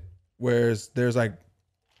did it where there's like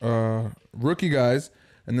rookie guys,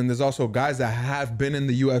 and then there's also guys that have been in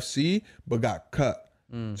the UFC but got cut,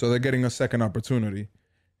 so they're getting a second opportunity.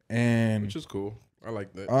 And Which is cool. I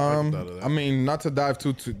like that. I like the thought of that. I mean, not to dive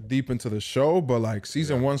too deep into the show, but like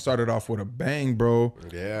season 1 started off with a bang, bro.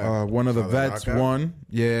 Yeah. One of the Saw that vets knockout? won.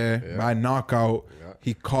 Yeah, by knockout. Yeah.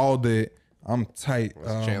 He called it. I'm tight.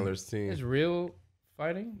 That's Chandler's team. It's real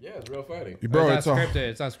fighting. Yeah, it's real fighting. Bro, Or it's it's a, not scripted.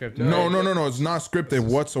 It's not scripted. no. It's not scripted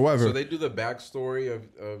whatsoever. So they do the backstory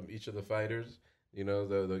of each of the fighters. You know,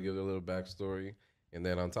 they'll give a little backstory. And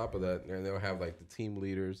then on top of that, then they'll have like the team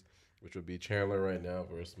leaders, which would be Chandler right now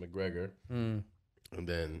versus McGregor. And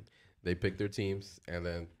then they pick their teams and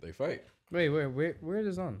then they fight. Wait, where is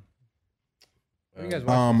this on? Where you guys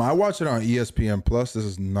watch? I watch it on ESPN Plus. This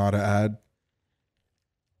is not an ad.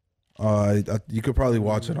 You could probably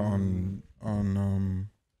watch it on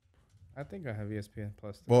I think I have ESPN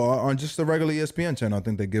Plus. well on just the regular ESPN channel. I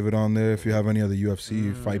think they give it on there. If you have any other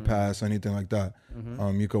UFC Fight Pass, anything like that,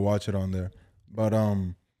 you could watch it on there. But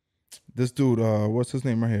this dude, what's his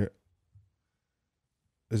name right here?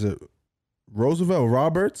 Is it Roosevelt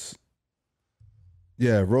Roberts?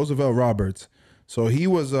 Yeah, Roosevelt Roberts. So he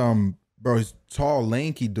was bro, he's tall,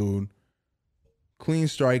 lanky dude, clean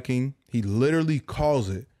striking. He literally calls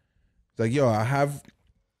it. It's like, yo, I have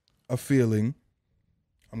a feeling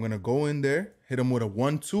I'm gonna go in there, hit him with a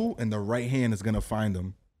 1-2, and the right hand is gonna find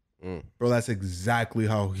him. Bro, that's exactly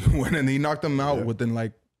how he went, and he knocked him out within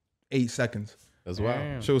like 8 seconds. As well.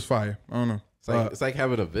 Damn. Shit was fire. I don't know. It's like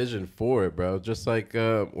having a vision for it, bro. Just like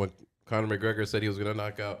when Conor McGregor said he was gonna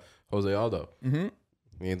knock out Jose Aldo.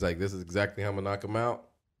 Means like this is exactly how I'm gonna knock him out,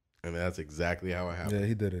 and that's exactly how it happened. Yeah,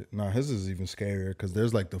 he did it. Nah, his is even scarier because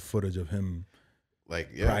there's like the footage of him Like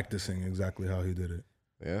yeah, practicing exactly how he did it.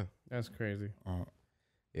 yeah, That's crazy.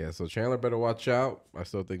 yeah. So Chandler better watch out. I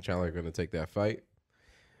still think Chandler gonna take that fight.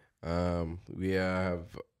 We have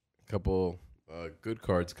a couple good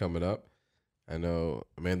cards coming up. I know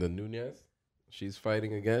Amanda Nunes. She's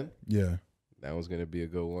fighting again. Yeah. That was gonna be a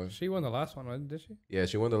good one. She won the last one, did she? Yeah,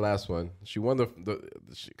 she won the last one. She won the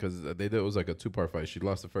because they did, it was like a 2-part fight. She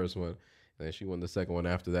lost the first one, and then she won the second one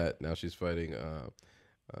after that. Now she's fighting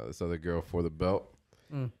this other girl for the belt.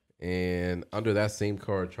 And under that same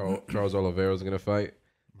card, Charles Oliveira is gonna fight.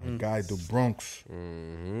 My guy, the Bronx.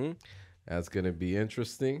 That's gonna be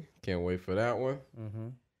interesting. Can't wait for that one.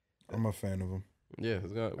 I'm a fan of him. Yeah,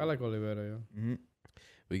 it's got, I like Oliveira, yeah.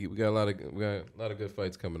 we got a lot of good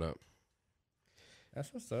fights coming up.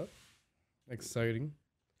 That's what's up. Exciting.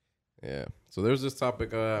 Yeah. So there's this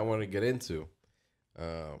topic I want to get into.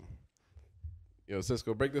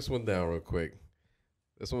 Cisco, break this one down real quick.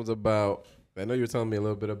 This one's about, I know you were telling me a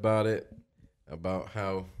little bit about it, about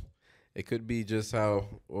how it could be just how,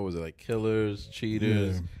 what was it, like killers,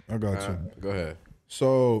 cheaters? Yeah, I got you. Go ahead.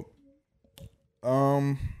 So,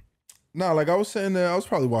 no, like I was sitting there, I was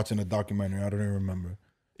probably watching a documentary. I don't even remember.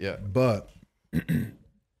 Yeah. But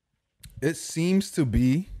it seems to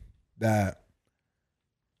be that,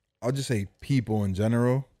 I'll just say people in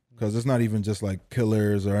general, because it's not even just like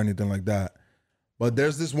killers or anything like that. But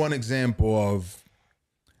there's this one example of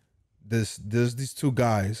there's these two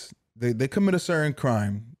guys. They commit a certain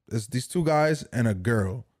crime. There's these two guys and a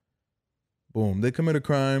girl. Boom. They commit a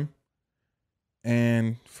crime.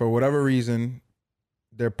 And for whatever reason,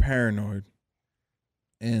 they're paranoid.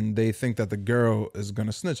 And they think that the girl is going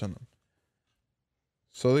to snitch on them.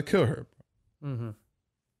 So they kill her.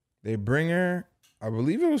 They bring her, I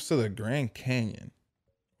believe it was to the Grand Canyon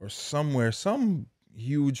or somewhere, some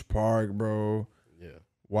huge park, bro. Yeah.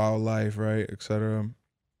 Wildlife, right, etc.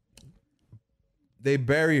 They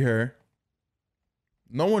bury her.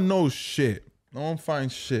 No one knows shit. No one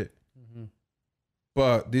finds shit.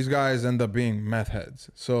 But these guys end up being meth heads.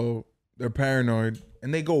 So they're paranoid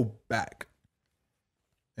and they go back.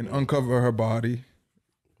 and uncover her body,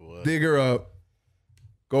 What? dig her up,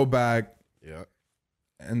 go back, Yeah.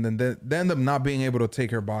 and then they end up not being able to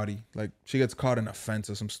take her body. Like she gets caught in a fence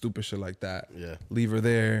or some stupid shit like that. Yeah. Leave her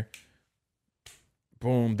there.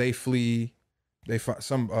 Boom, they flee.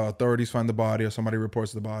 Some authorities find the body, or somebody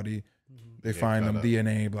reports the body. They find them,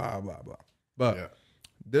 DNA, blah blah blah. But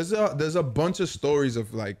there's a bunch of stories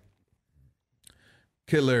of like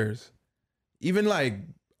killers, even like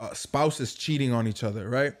spouses cheating on each other,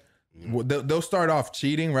 right? They'll start off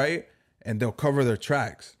cheating, right? And they'll cover their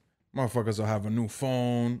tracks. Motherfuckers will have a new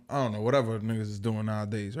phone. I don't know, whatever niggas is doing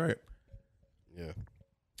nowadays, right? Yeah.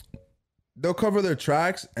 They'll cover their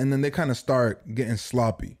tracks and then they kind of start getting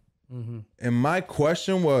sloppy. And my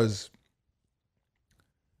question was,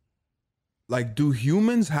 like, do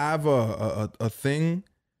humans have a thing,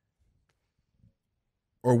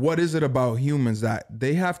 or what is it about humans that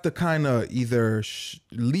they have to kind of either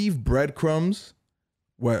leave breadcrumbs,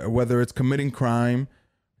 whether it's committing crime,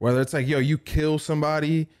 whether it's like, yo, you kill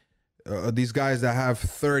somebody, these guys that have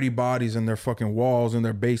 30 bodies in their fucking walls in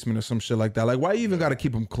their basement or some shit like that. Like, why you even got to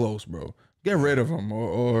keep them close, bro? Get rid of them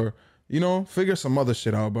or you know, figure some other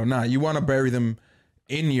shit out. But nah, you want to bury them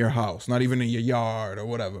in your house, not even in your yard or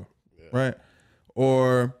whatever, right?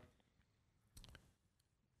 Or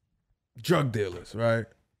drug dealers, right?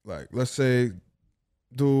 Like, let's say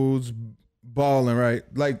dudes balling, right?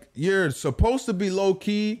 Like, you're supposed to be low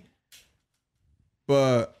key,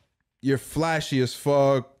 but you're flashy as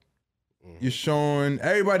fuck. You're showing,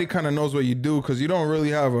 everybody kind of knows what you do because you don't really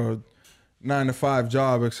have a 9-to-5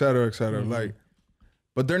 job, et cetera, et cetera. Like,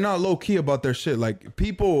 but they're not low key about their shit. Like,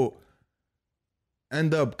 people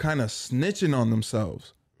end up kind of snitching on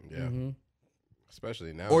themselves. Yeah.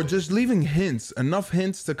 Especially now. Or just leaving hints, enough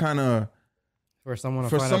hints to kind of, for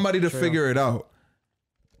somebody to figure it out.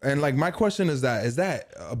 And like, my question is that is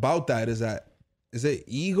it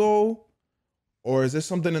ego, or is this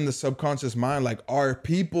something in the subconscious mind? Like, are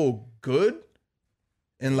people good?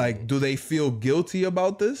 And like, do they feel guilty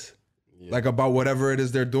about this? Yeah. Like, about whatever it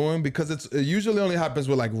is they're doing? Because it usually only happens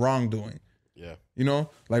with like wrongdoing. Yeah. You know,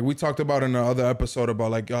 like we talked about in the other episode about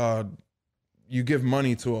like, you give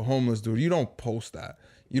money to a homeless dude. You don't post that.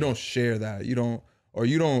 You don't share that. You don't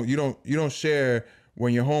share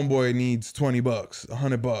when your homeboy needs $20,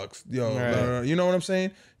 $100. Yo, right. You know what I'm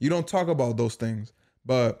saying? You don't talk about those things.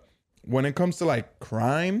 But when it comes to like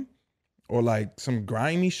crime or like some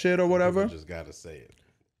grimy shit or whatever, you just gotta say it.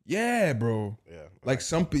 Yeah, bro. Yeah. Like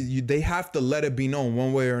some people, they have to let it be known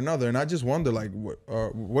one way or another. And I just wonder, like,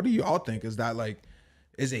 what do you all think? Is that like,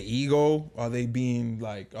 is it ego? Are they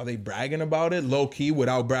bragging about it low key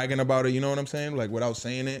without bragging about it? You know what I'm saying? Like without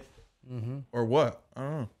saying it, or what? I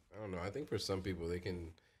don't know. I think for some people they can,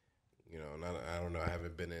 you know, I don't know. I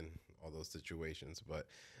haven't been in all those situations, but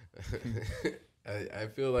I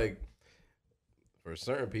feel like for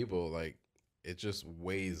certain people, like it just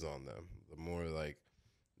weighs on them the more like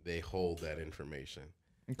they hold that information.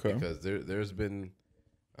 Okay. Because there's been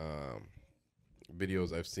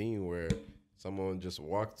videos I've seen where someone just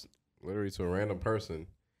walked literally to a random person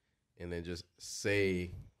and then just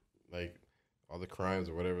say like all the crimes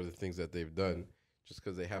or whatever the things that they've done just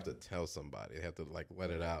because they have to tell somebody. They have to like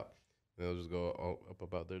let it out. And they'll just go up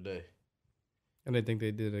about their day. And they think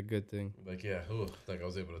they did a good thing. Like, yeah, like I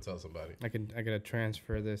was able to tell somebody. I gotta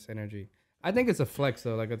transfer this energy. I think it's a flex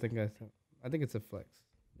though. Like I think it's a flex.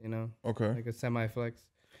 You know? Okay. Like a semi-flex.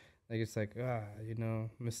 Like it's like, you know,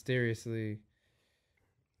 mysteriously.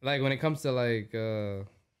 Like when it comes to like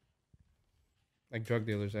drug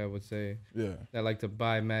dealers, I would say. Yeah. That like to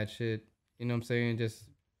buy mad shit. You know what I'm saying? Just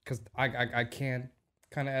because I can't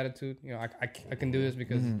kind of attitude. You know, I can do this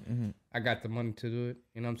because I got the money to do it.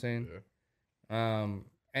 You know what I'm saying? Yeah.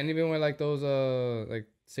 And even with like those like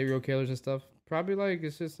serial killers and stuff, probably like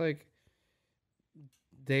it's just like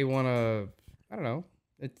they wanna, I don't know.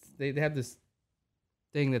 They have this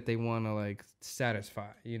thing that they wanna like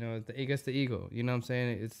satisfy. You know, I guess the ego. You know what I'm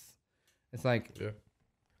saying? It's like,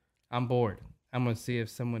 I'm bored. I'm gonna see if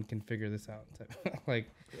someone can figure this out. Like,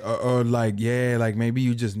 or like, yeah, like maybe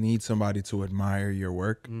you just need somebody to admire your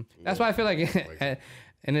work. That's why I feel like,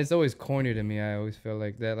 and it's always corny to me. I always feel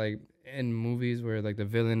like that, like in movies where like the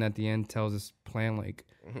villain at the end tells his plan, like,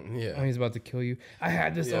 oh, he's about to kill you. I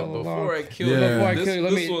had this all along. Before I kill you,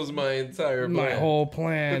 this was my entire plan. My whole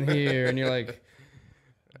plan here, and you're like,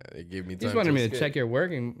 it gave me time. You just wanted me to check your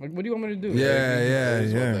work, and like, what do you want me to do?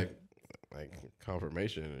 Yeah. Like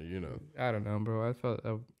confirmation, you know. I don't know, bro. I felt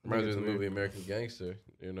reminds me of the movie American Gangster.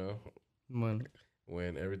 You know,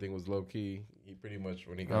 when everything was low key, he pretty much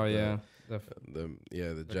when he got the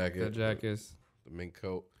jacket, the mink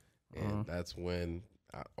coat, and that's when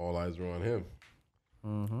all eyes were on him.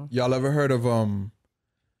 Y'all ever heard of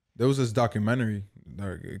there was this documentary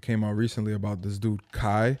that came out recently about this dude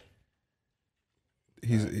Kai.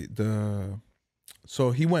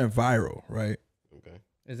 So he went viral, right? Okay.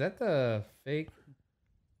 Is that the fake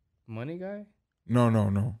money guy?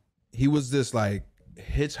 No. He was this like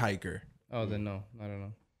hitchhiker. Oh, then no, I don't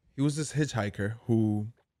know. He was this hitchhiker who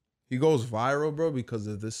he goes viral, bro, because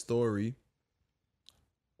of this story.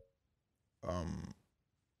 I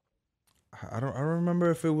don't remember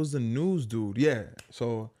if it was the news dude. Yeah.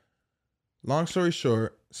 So long story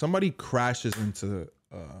short, somebody crashes into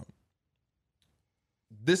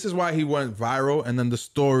this is why he went viral, and then the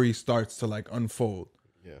story starts to like unfold.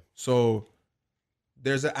 Yeah. So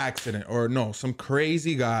there's an accident, or no, some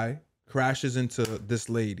crazy guy crashes into this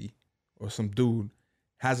lady or some dude,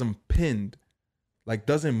 has him pinned, like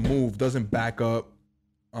doesn't move, doesn't back up,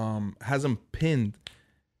 has him pinned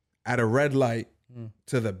at a red light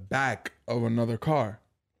to the back of another car.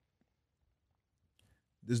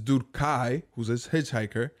 This dude Kai, who's this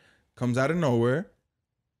hitchhiker, comes out of nowhere.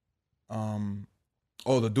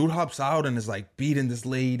 The dude hops out and is like beating this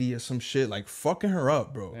lady or some shit, like fucking her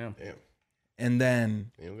up, bro. Damn. And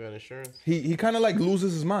then You don't got insurance? he kind of like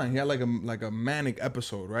loses his mind. He had like a manic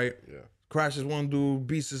episode, right? Yeah. Crashes one dude,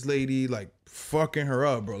 beats this lady, like fucking her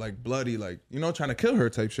up, bro, like bloody, like, you know, trying to kill her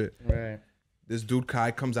type shit. Right. This dude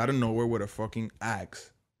Kai comes out of nowhere with a fucking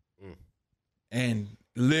axe. And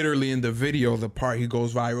literally in the video, the part he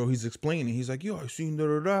goes viral, he's explaining. He's like, yo, I seen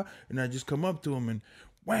da-da-da. And I just come up to him and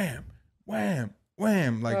wham, wham,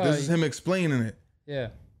 wham. Like, this is him explaining it.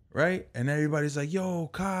 Yeah. Right? And everybody's like, yo,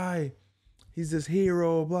 Kai, he's this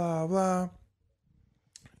hero, blah, blah.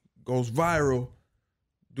 Goes viral.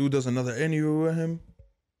 Dude does another interview with him.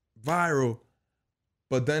 Viral.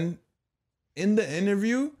 But then in the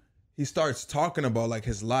interview, he starts talking about like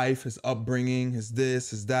his life, his upbringing, his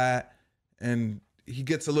this, his that. And he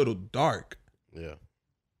gets a little dark. Yeah.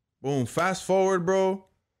 Boom. Fast forward, bro.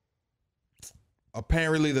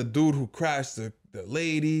 Apparently the dude who crashed the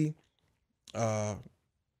lady, the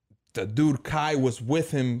dude Kai was with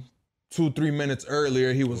him 2-3 minutes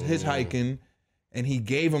earlier. He was hitchhiking and he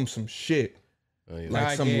gave him some shit.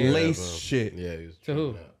 Like some lace shit. Yeah, he was To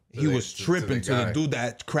who? He was tripping to the dude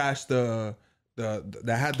that crashed that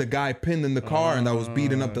had the guy pinned in the car and that was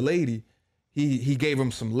beating up the lady. He gave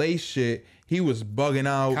him some lace shit. He was bugging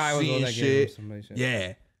out, Kai was the one seeing that gave him shit. some lace shit.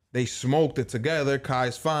 Yeah. They smoked it together.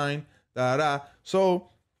 Kai's fine. So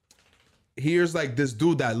here's like this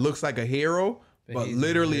dude that looks like a hero, but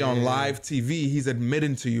literally on live TV, he's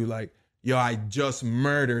admitting to you like, yo, I just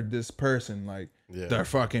murdered this person. Like their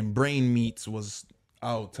fucking brain meats was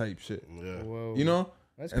out type shit. Yeah. Whoa. You know?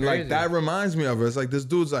 That's And crazy. like that reminds me of it. It's like this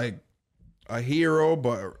dude's like a hero,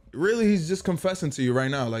 but really he's just confessing to you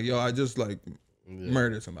right now. Like, yo, I just like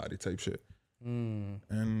murdered somebody type shit.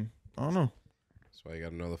 And I don't know. That's why you got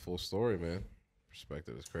to know the full story, man.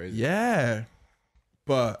 Perspective is crazy. Yeah.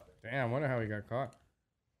 But Damn, I wonder how he got caught.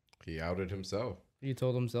 He outed himself. He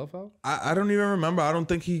told himself out? I don't even remember. I don't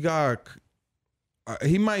think he got.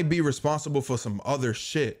 He might be responsible for some other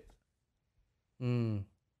shit. To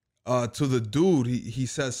the dude, he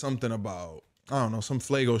says something about, I don't know, some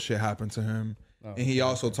Flago shit happened to him. And he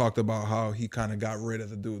also talked about how he kind of got rid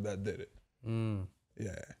of the dude that did it.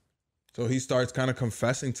 Yeah. So he starts kind of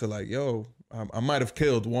confessing to like, yo, I might have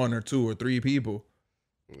killed 1 or 2 or 3 people.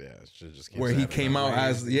 Yeah, it should just Where he came out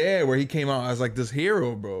as like this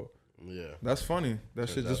hero, bro. Yeah. That's funny. That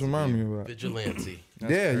shit just reminded me of that. Vigilante.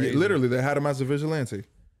 Yeah, literally, they had him as a vigilante.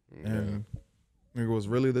 And nigga was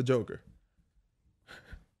really the Joker.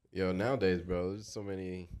 Yo, nowadays, bro, there's so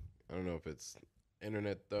many, I don't know if it's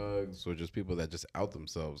internet thugs or just people that just out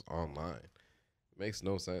themselves online. It makes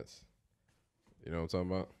no sense. You know what I'm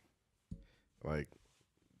talking about? Like,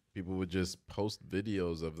 people would just post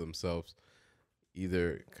videos of themselves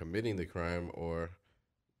either committing the crime or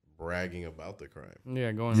bragging about the crime.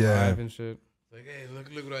 Yeah, going live and shit. Like, hey,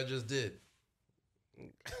 look what I just did.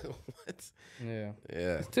 What? Yeah. Yeah.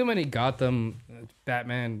 There's too many Gotham,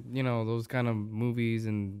 Batman, you know, those kind of movies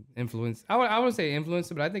and influence. I wouldn't say influence,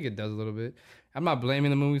 but I think it does a little bit. I'm not blaming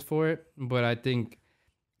the movies for it, but I think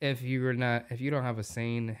if you don't have a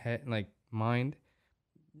sane head, like mind,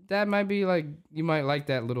 that might be like, you might like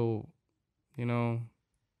that little, you know,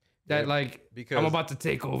 that because I'm about to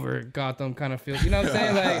take over Gotham kind of feel. You know what I'm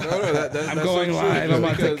saying? Like, I'm going live. I'm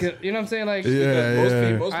about to kill. You know what I'm saying? Like,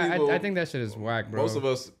 most people, I think that shit is whack, bro. Most of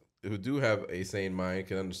us who do have a sane mind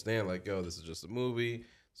can understand, like, yo, this is just a movie,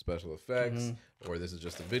 special effects, or this is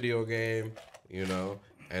just a video game, you know,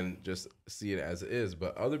 and just see it as it is.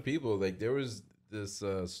 But other people, like, there was this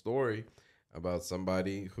story about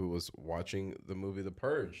somebody who was watching the movie The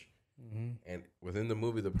Purge, And within the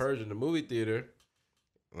movie The Purge in the movie theater,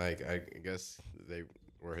 like I guess they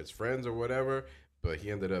were his friends or whatever, but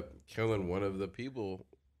he ended up killing one of the people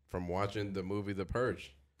from watching the movie The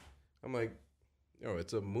Purge. I'm like, yo,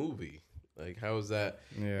 it's a movie. Like, how is that?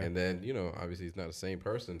 Yeah. And then, you know, obviously he's not the same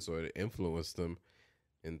person, so it influenced him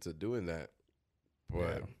into doing that.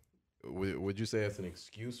 But would you say that's an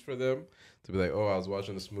excuse for them to be like, oh, I was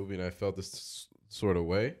watching this movie and I felt this sort of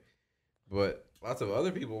way? But lots of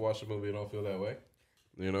other people watch the movie and don't feel that way,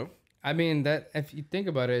 you know? I mean, that if you think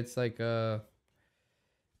about it, it's like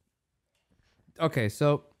okay,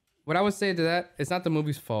 so what I would say to that, it's not the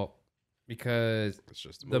movie's fault because It's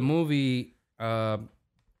just the movie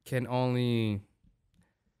can only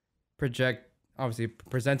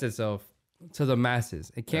present itself to the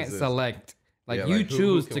masses. It can't That's it. select. Like, Yeah, you like, who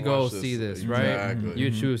choose can to go watch this? see this, right? Exactly.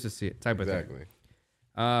 You choose to see it, type of Exactly.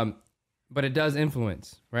 thing. But it does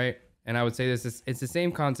influence, right? And I would say it's the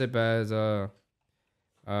same concept as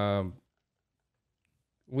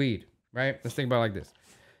weed, right? Let's think about it like this.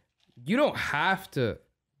 You don't have to.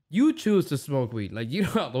 You choose to smoke weed. Like, you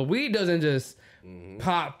don't. The weed doesn't just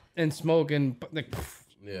pop and smoke and like.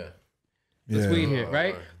 Yeah. This weed here,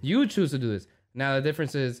 right? Right. You choose to do this. Now the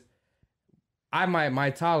difference is, my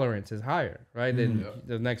tolerance is higher, right, than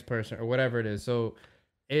the next person or whatever it is. So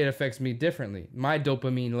it affects me differently. My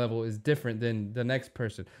dopamine level is different than the next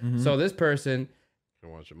person. So this person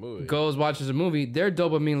Can watch a movie. watches a movie. Their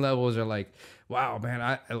dopamine levels are like, wow, man,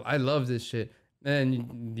 I love this shit.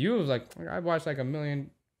 And you was like, I watched like a million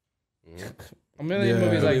movies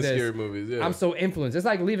like Really this. scary movies, yeah. I'm so influenced. It's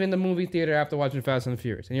like leaving the movie theater after watching Fast and the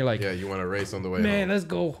Furious, and you're like, Yeah, you want to race on the way man,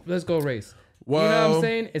 home. let's go race. Well, You know what I'm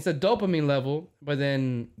saying? It's a dopamine level, but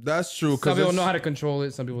then that's true. some people Because know how to control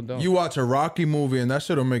it. Some people don't. you watch a Rocky movie and that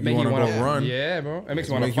shit'll make you want to go run. Yeah, bro. It makes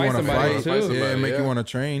you want to Make you fight want to somebody fight. too. Yeah, make yeah. you want to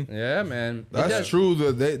train. Yeah, man. It That's does. true.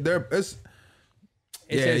 It's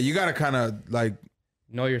just- you gotta kind of like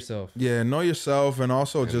Know yourself. know yourself and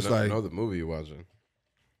also And just know the movie you're watching.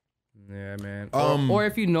 Yeah, man. Um, or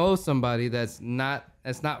if you know somebody that's not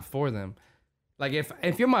for them. Like if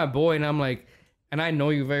you're my boy and I'm like, and I know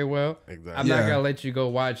you very well, Exactly. I'm not Yeah. gonna let you go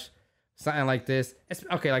watch something like this. It's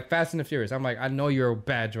okay, like Fast and the Furious. I'm like, I know you're a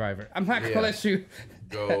bad driver. I'm not gonna Yeah. let you.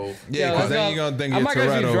 Go. Yeah, let's because then go. you're gonna think I'm you're not gonna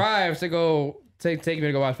let you Toretto. drive to go take me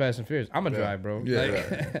to go watch Fast and Furious. I'm gonna drive, bro. Yeah. Like,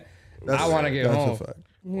 That's- I want to get that's home. a fact.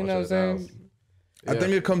 You know what I'm saying? I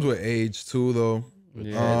think it comes with age too, though.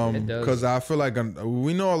 Yeah, it does. Because I feel like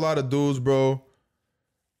we know a lot of dudes, bro,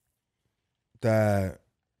 that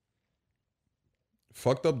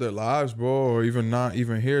fucked up their lives, bro, or even not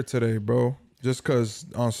even here today, bro. Just because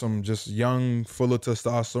on some just young, full of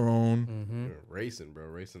testosterone. Racing, bro.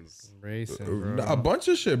 Racing's Racing, bro. A bunch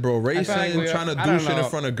of shit, bro. Racing, like trying to I do don't shit in know.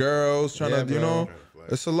 front of girls, trying Yeah, to, you bro. know,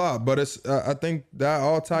 it's a lot. But it's, I think that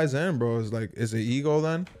all ties in, bro. It's like, is it ego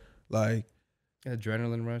then? Like,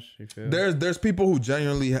 Adrenaline rush. You feel? there's people who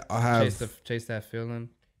genuinely have chase that feeling.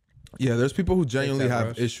 yeah, there's people who genuinely that have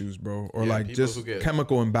rush. issues, bro, or Yeah, like people just who get,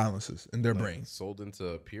 chemical imbalances in their like, brains. sold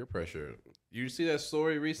into peer pressure. You see that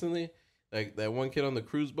story recently? Like that one kid on the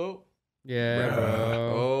cruise boat? Yeah,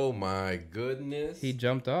 bro. Oh my goodness. He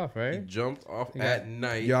jumped off, He right? jumped off got- at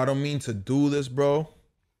night. Y'all don't mean to do this, bro.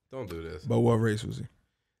 Don't do this. But what race was he?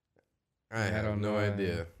 I have don't no know.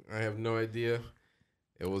 idea. I have no idea.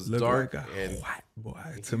 It was Look dark like a and white boy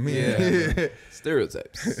to me. Yeah.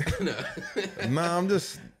 stereotypes. No. Nah, I'm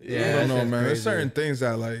just I Yeah, don't know, that's man. There's crazy. certain things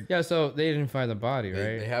that like Yeah, so they didn't find the body,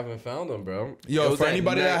 They right? haven't found him, bro. It yo, was for at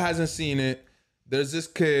anybody that night. hasn't seen it, there's this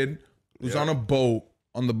kid who's Yeah. on a boat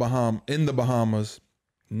on the Bahamas,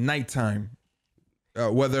 nighttime.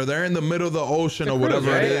 Whether they're in the middle of the ocean or cruise,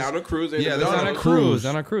 whatever right? it is. Yeah, on a cruise. Yeah, in the they're on middle a of- cruise.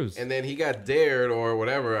 On a cruise. And then he got dared or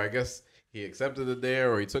whatever. I guess he accepted the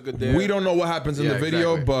dare or he took a dare. We don't know what happens in Yeah, the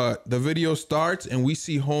video, exactly. but the video starts and we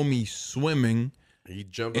see homie swimming He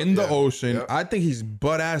jumped in the yeah. ocean. Yep. I think he's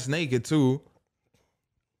butt ass naked too.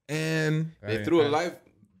 And They threw a life,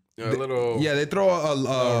 a little. yeah, they throw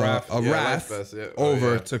a raft. raft, Yeah, life vest, yeah. Oh,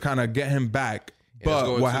 over yeah. to kind of get him back. it's But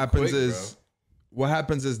going what too happens quick, is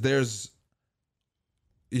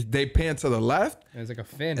they pan to the left There's like a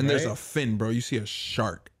fin, and there's right? a fin, bro. You see a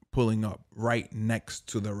shark pulling up right next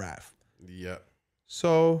to the raft. Yeah.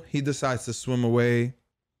 So he decides to swim away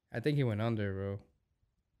I think he went under,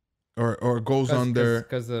 bro. or goes under.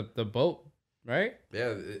 Because the boat, right?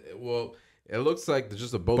 Yeah. Well, it looks like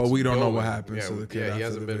just a boat. But we don't know what happens to the kid Yeah, after he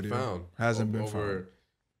hasn't the been video. found. Hasn't been over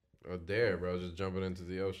a dare, bro. Just jumping into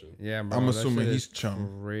the ocean. Yeah, bro. I'm that assuming shit he's is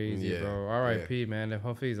chum. Crazy, Yeah, bro. R.I.P. Man.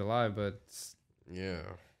 Hopefully he's alive, but Yeah.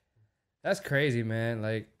 that's crazy, man.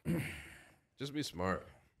 Like, Just be smart.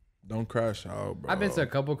 Don't crash out, bro. I've been to a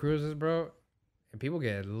couple cruises, bro, and people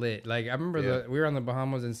get lit. Like I remember we were on the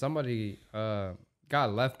Bahamas and somebody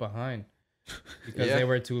got left behind because they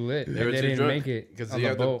were too lit. They were too didn't drunk make it because on you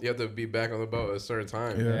the boat. you have to be back on the boat at a certain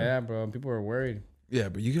time. Yeah, bro. People were worried. Yeah,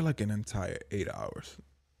 but you get like an entire 8 hours.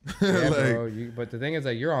 Yeah, bro. But the thing is,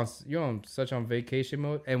 like, you're on such on vacation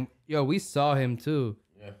mode, and we saw him too.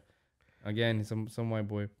 Yeah. Again, some white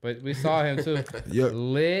boy, but we saw him too.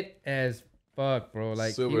 Lit as fuck, bro.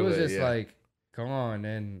 Like Super he was lit, just like, come on.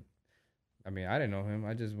 And I mean, I didn't know him.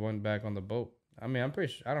 I just went back on the boat. I mean, I'm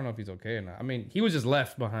pretty sure. I don't know if he's okay or not. I mean, he was just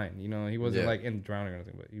left behind. You know, he wasn't like in drowning or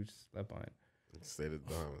anything, but he was just left behind. Stayed at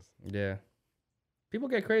the Bahamas. Yeah. People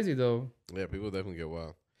get crazy though. Yeah, people definitely get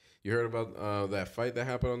wild. You heard about that fight that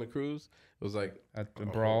happened on the cruise? It was like a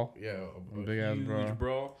brawl. Yeah, a big ass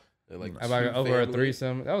brawl. Like about over a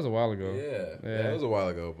threesome. That was a while ago. Yeah, that was a while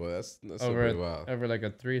ago, but that's over pretty wild. Over like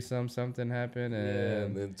a threesome, something happened,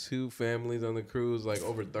 and then 2 families on the cruise, like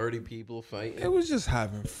over 30 people fighting. It was just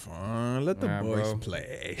having fun. Let the boys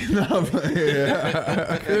play.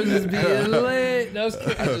 Cruises being lit. I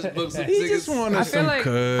just booked some He tickets. just wanted some I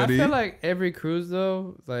cuddy. feel like every cruise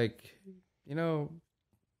though, like, you know,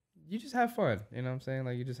 you just have fun. You know what I'm saying?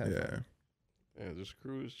 Like you just have fun. Yeah, just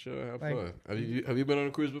cruise, chill, have fun. Have you been on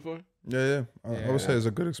a cruise before? Yeah. I would say it's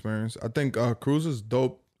a good experience. I think cruise is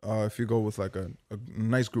dope if you go with like a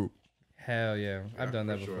nice group. Hell yeah. I've done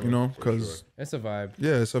that before. You know, because it's a vibe.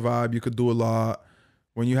 Yeah, it's a vibe. You could do a lot.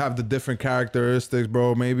 When you have the different characteristics,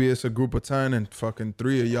 bro, maybe it's a group of 10 and fucking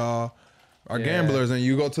 3 of y'all are gamblers and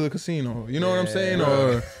you go to the casino. You know what I'm saying?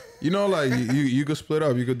 Or... You know, like you could split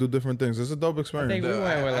up. You could do different things. It's a dope experience.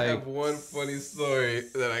 I have one funny story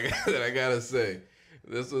that I gotta say.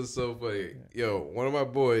 This was so funny. Yo, one of my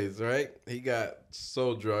boys, right? He got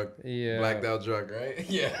so drunk, blacked out drunk, right?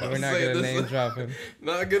 Yeah. We're not gonna name drop him.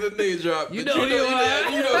 Not gonna name drop. You know who you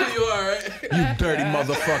are. You know who you are, right? You dirty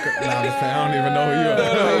motherfucker. Nah, I don't even know who you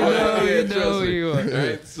are. You know who you are.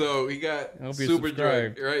 Right? So he got super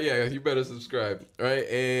drunk, right? Yeah, you better subscribe, right?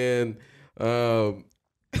 And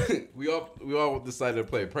we all decided to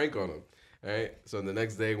play a prank on him, right? So the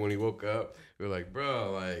next day when he woke up, we were like,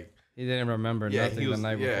 bro, like he didn't remember nothing the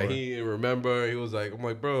night before. Yeah, he didn't remember. He was like, I'm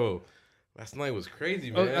like, bro, last night was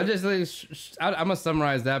crazy, man. I just I'm gonna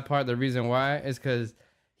summarize that part. The reason why is because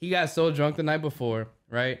he got so drunk the night before,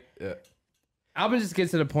 right? Yeah. I'm gonna just get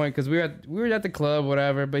to the point because we were at the club,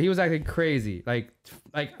 whatever. But he was acting crazy, like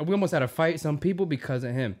we almost had to fight some people because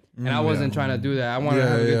of him, and I wasn't trying to do that. I wanted to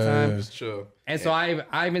have a good time. Just chill. And so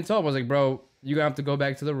I even told him, I was like, bro, you're gonna have to go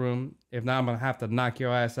back to the room. If not, I'm gonna have to knock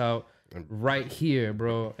your ass out right here,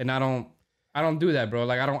 bro. And I don't do that, bro.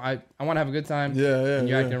 Like I want to have a good time. And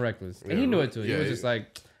you're acting reckless, and he knew it too. He was just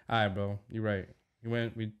like, all right, bro, you're right.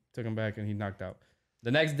 We took him back, and he knocked out. The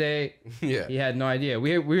next day, he had no idea.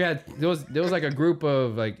 We had there was like a group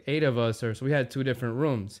of like 8 of us, so we had 2 different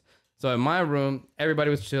rooms. So in my room, everybody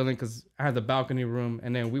was chilling because I had the balcony room,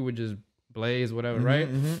 and then we would just blaze whatever,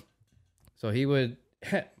 right? Mm-hmm. So he would,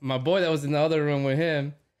 my boy that was in the other room with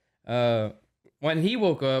him, when he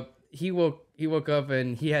woke up, he woke up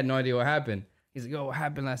and he had no idea what happened. He's like, yo, what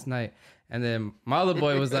happened last night? And then my other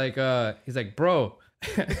boy was like, he's like, bro.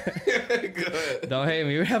 Don't hate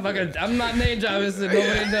me. I'm not name dropping, so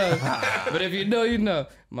nobody knows. But if you know, you know.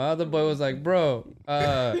 My other boy was like, bro,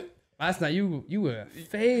 last night you were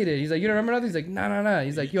faded. He's like, you don't remember nothing? He's like, nah.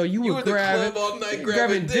 He's like, yo, you were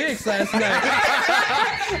grabbing dicks last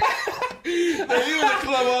night. You in the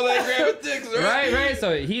club all night grabbing dicks, right? Right.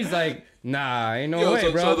 So he's like, nah, ain't no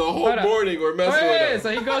way, bro. So the whole morning we're messing with him. So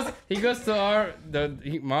he goes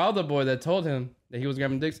to my other boy that told him that he was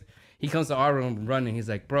grabbing dicks. He comes to our room running. He's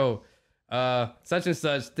like, bro, such and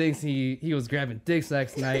such thinks he was grabbing dicks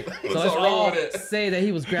last night. So let's all say that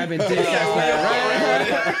he was grabbing dicks last night,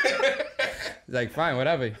 right? He's like, fine,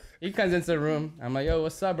 whatever. He comes into the room. I'm like, yo,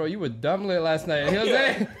 what's up, bro? You were dumb lit last night. And he was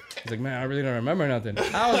there. He's like, man, I really don't remember nothing.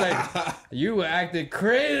 I was like, you were acting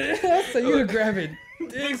crazy. So you were grabbing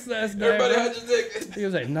dicks last night. Everybody had your dick. He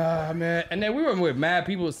was like, nah, man. And then we were with mad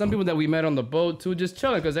people. Some people that we met on the boat too, just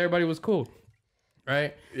chilling because everybody was cool.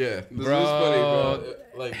 Right? Yeah. This was funny, bro.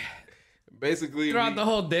 Like, basically. Throughout the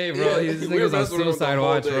whole day, bro. These niggas on suicide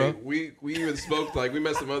watch, bro. We even spoke, like, we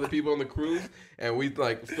met some other people on the cruise, and we,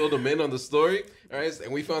 like, filled them in on the story, right?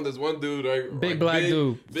 And we found this one dude, right? Big black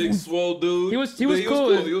dude. Big swole dude. He was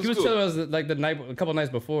cool. He was chilling with us, like, a couple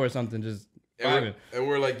nights before or something, just vibing. And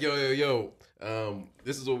we're like, yo.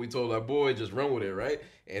 This is what we told our boy, just run with it, right?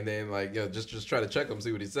 And then, like, yo, just try to check him,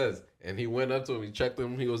 see what he says. And he went up to him, he checked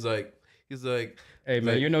him, he was like, He's like, Hey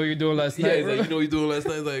man, like, you know what you're doing last yeah, night, he's bro? like, you know what you doing last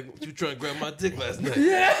night? He's like, you trying to grab my dick last night?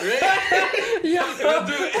 Yeah. Right?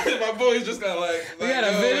 Yeah. Dude, my boy's just got like We got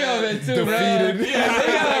a video of it too, bro. Defeated. Yeah,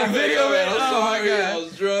 We got a video of it. I'm Oh my sorry, I god.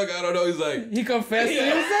 was drunk. I don't know. He's like, He confessed to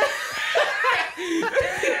himself.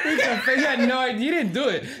 He had no idea. He didn't do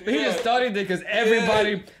it, but he just thought he did because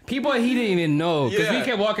everybody, people he didn't even know, because Yeah. he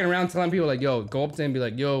kept walking around telling people like, "Yo, go up to him and be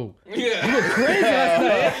like, yo, yeah, crazy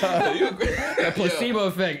last night." you The placebo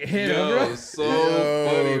effect hit him, Yo, bro. so Yo,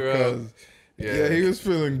 funny, bro. cuz. Yeah, he was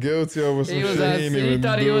feeling guilty over some He was, shit he didn't he even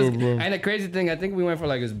thought do, he was, bro. and the crazy thing, I think we went for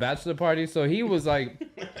like his bachelor party, so he was like,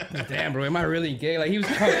 "Damn, bro, am I really gay?" Like he was,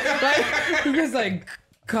 like he was like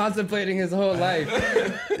contemplating his whole life.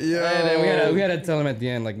 Yeah, And then we had to tell him at the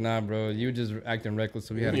end, like, "Nah, bro, you were just acting reckless,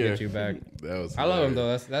 so we had to get you back." That was. I love him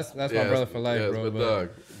hilarious. though. That's my brother for life, yeah, bro. It's my but dog,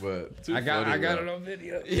 but too I got funny, it on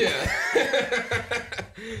video. Yeah.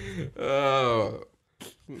 Oh.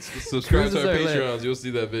 Subscribe to our Cruises are lit. Patreons. You'll see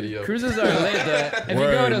that video. Cruises are lit. Though. If you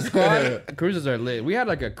go to Word. squad, cruises are lit. We had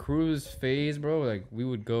like a cruise phase, bro. Like we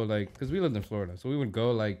would go like, cause we lived in Florida, so we would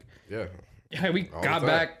go like, Yeah. we All got the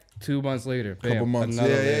time. back 2 months later. Bam, couple months. Yeah,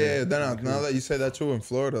 another yeah, later. yeah. Then now that you say that too in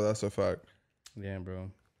Florida, that's a fact. Yeah, bro.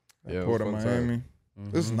 Yeah. Port of it was a fun Miami. time.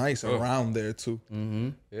 It's nice Oh. around there too. Mm-hmm.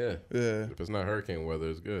 Yeah. Yeah, If it's not hurricane weather,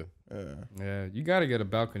 it's good. yeah. Yeah, you gotta get a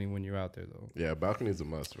balcony when you're out there though. Yeah, balcony's a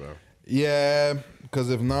must, bro. Yeah, because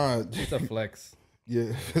if not, It's a flex.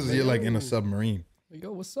 yeah, 'cause you're like in a submarine. Like,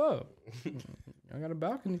 yo, what's up? I got a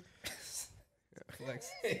balcony. Flex.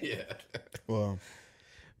 Yeah. Well,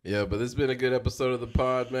 Yeah, but this has been a good episode of the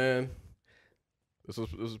pod, man. This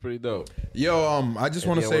was pretty dope. yo, I just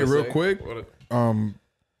want to Anything say I real wanna quick, What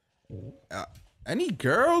any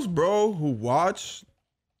girls, bro, who watch,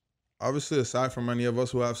 obviously aside from any of us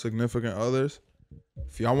who have significant others,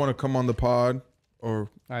 if y'all want to come on the pod, or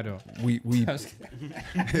I don't. we I was kidding.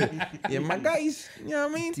 yeah, my guys, you know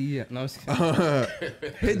what I mean? Yeah, no, I was kidding.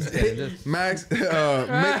 hit Max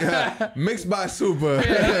mixed by Super on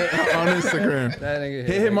Instagram. That nigga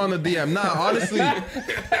Hit him on the DM. Nah, honestly,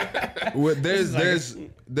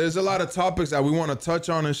 there's a lot of topics that we want to touch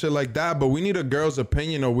on and shit like that, but we need a girl's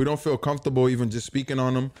opinion, or we don't feel comfortable even just speaking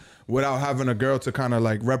on them without having a girl to kind of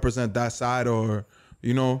like represent that side, or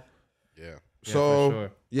you know. Yeah. So for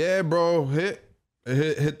sure. yeah, bro, hit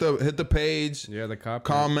the page. Yeah, the cop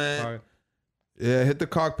Comment. Yeah, hit the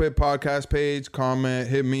Cockpit Podcast page. Comment.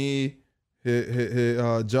 Hit me.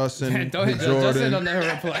 Hit Justin. Don't hit hit Justin. Justin Jordan. don't never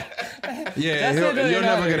reply. Yeah, Justin don't you're even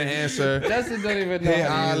never know. gonna answer. Justin don't even know. Hit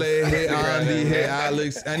how to Ale, use hit Instagram. Andy, hit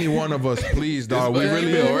Alex. Any one of us, please, dog. We my really,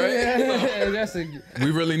 email, right? Yeah, that's a, we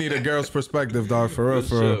really need a girl's perspective, dog. For real,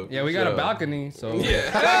 for real. yeah, we got a balcony, so Yeah.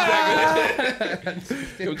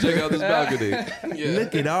 Go check out this balcony. Yeah.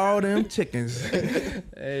 Look at all them chickens.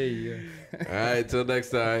 hey. All right, till next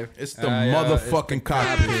time. It's the Yeah, it's the motherfucking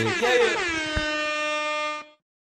Cockpit. Yeah.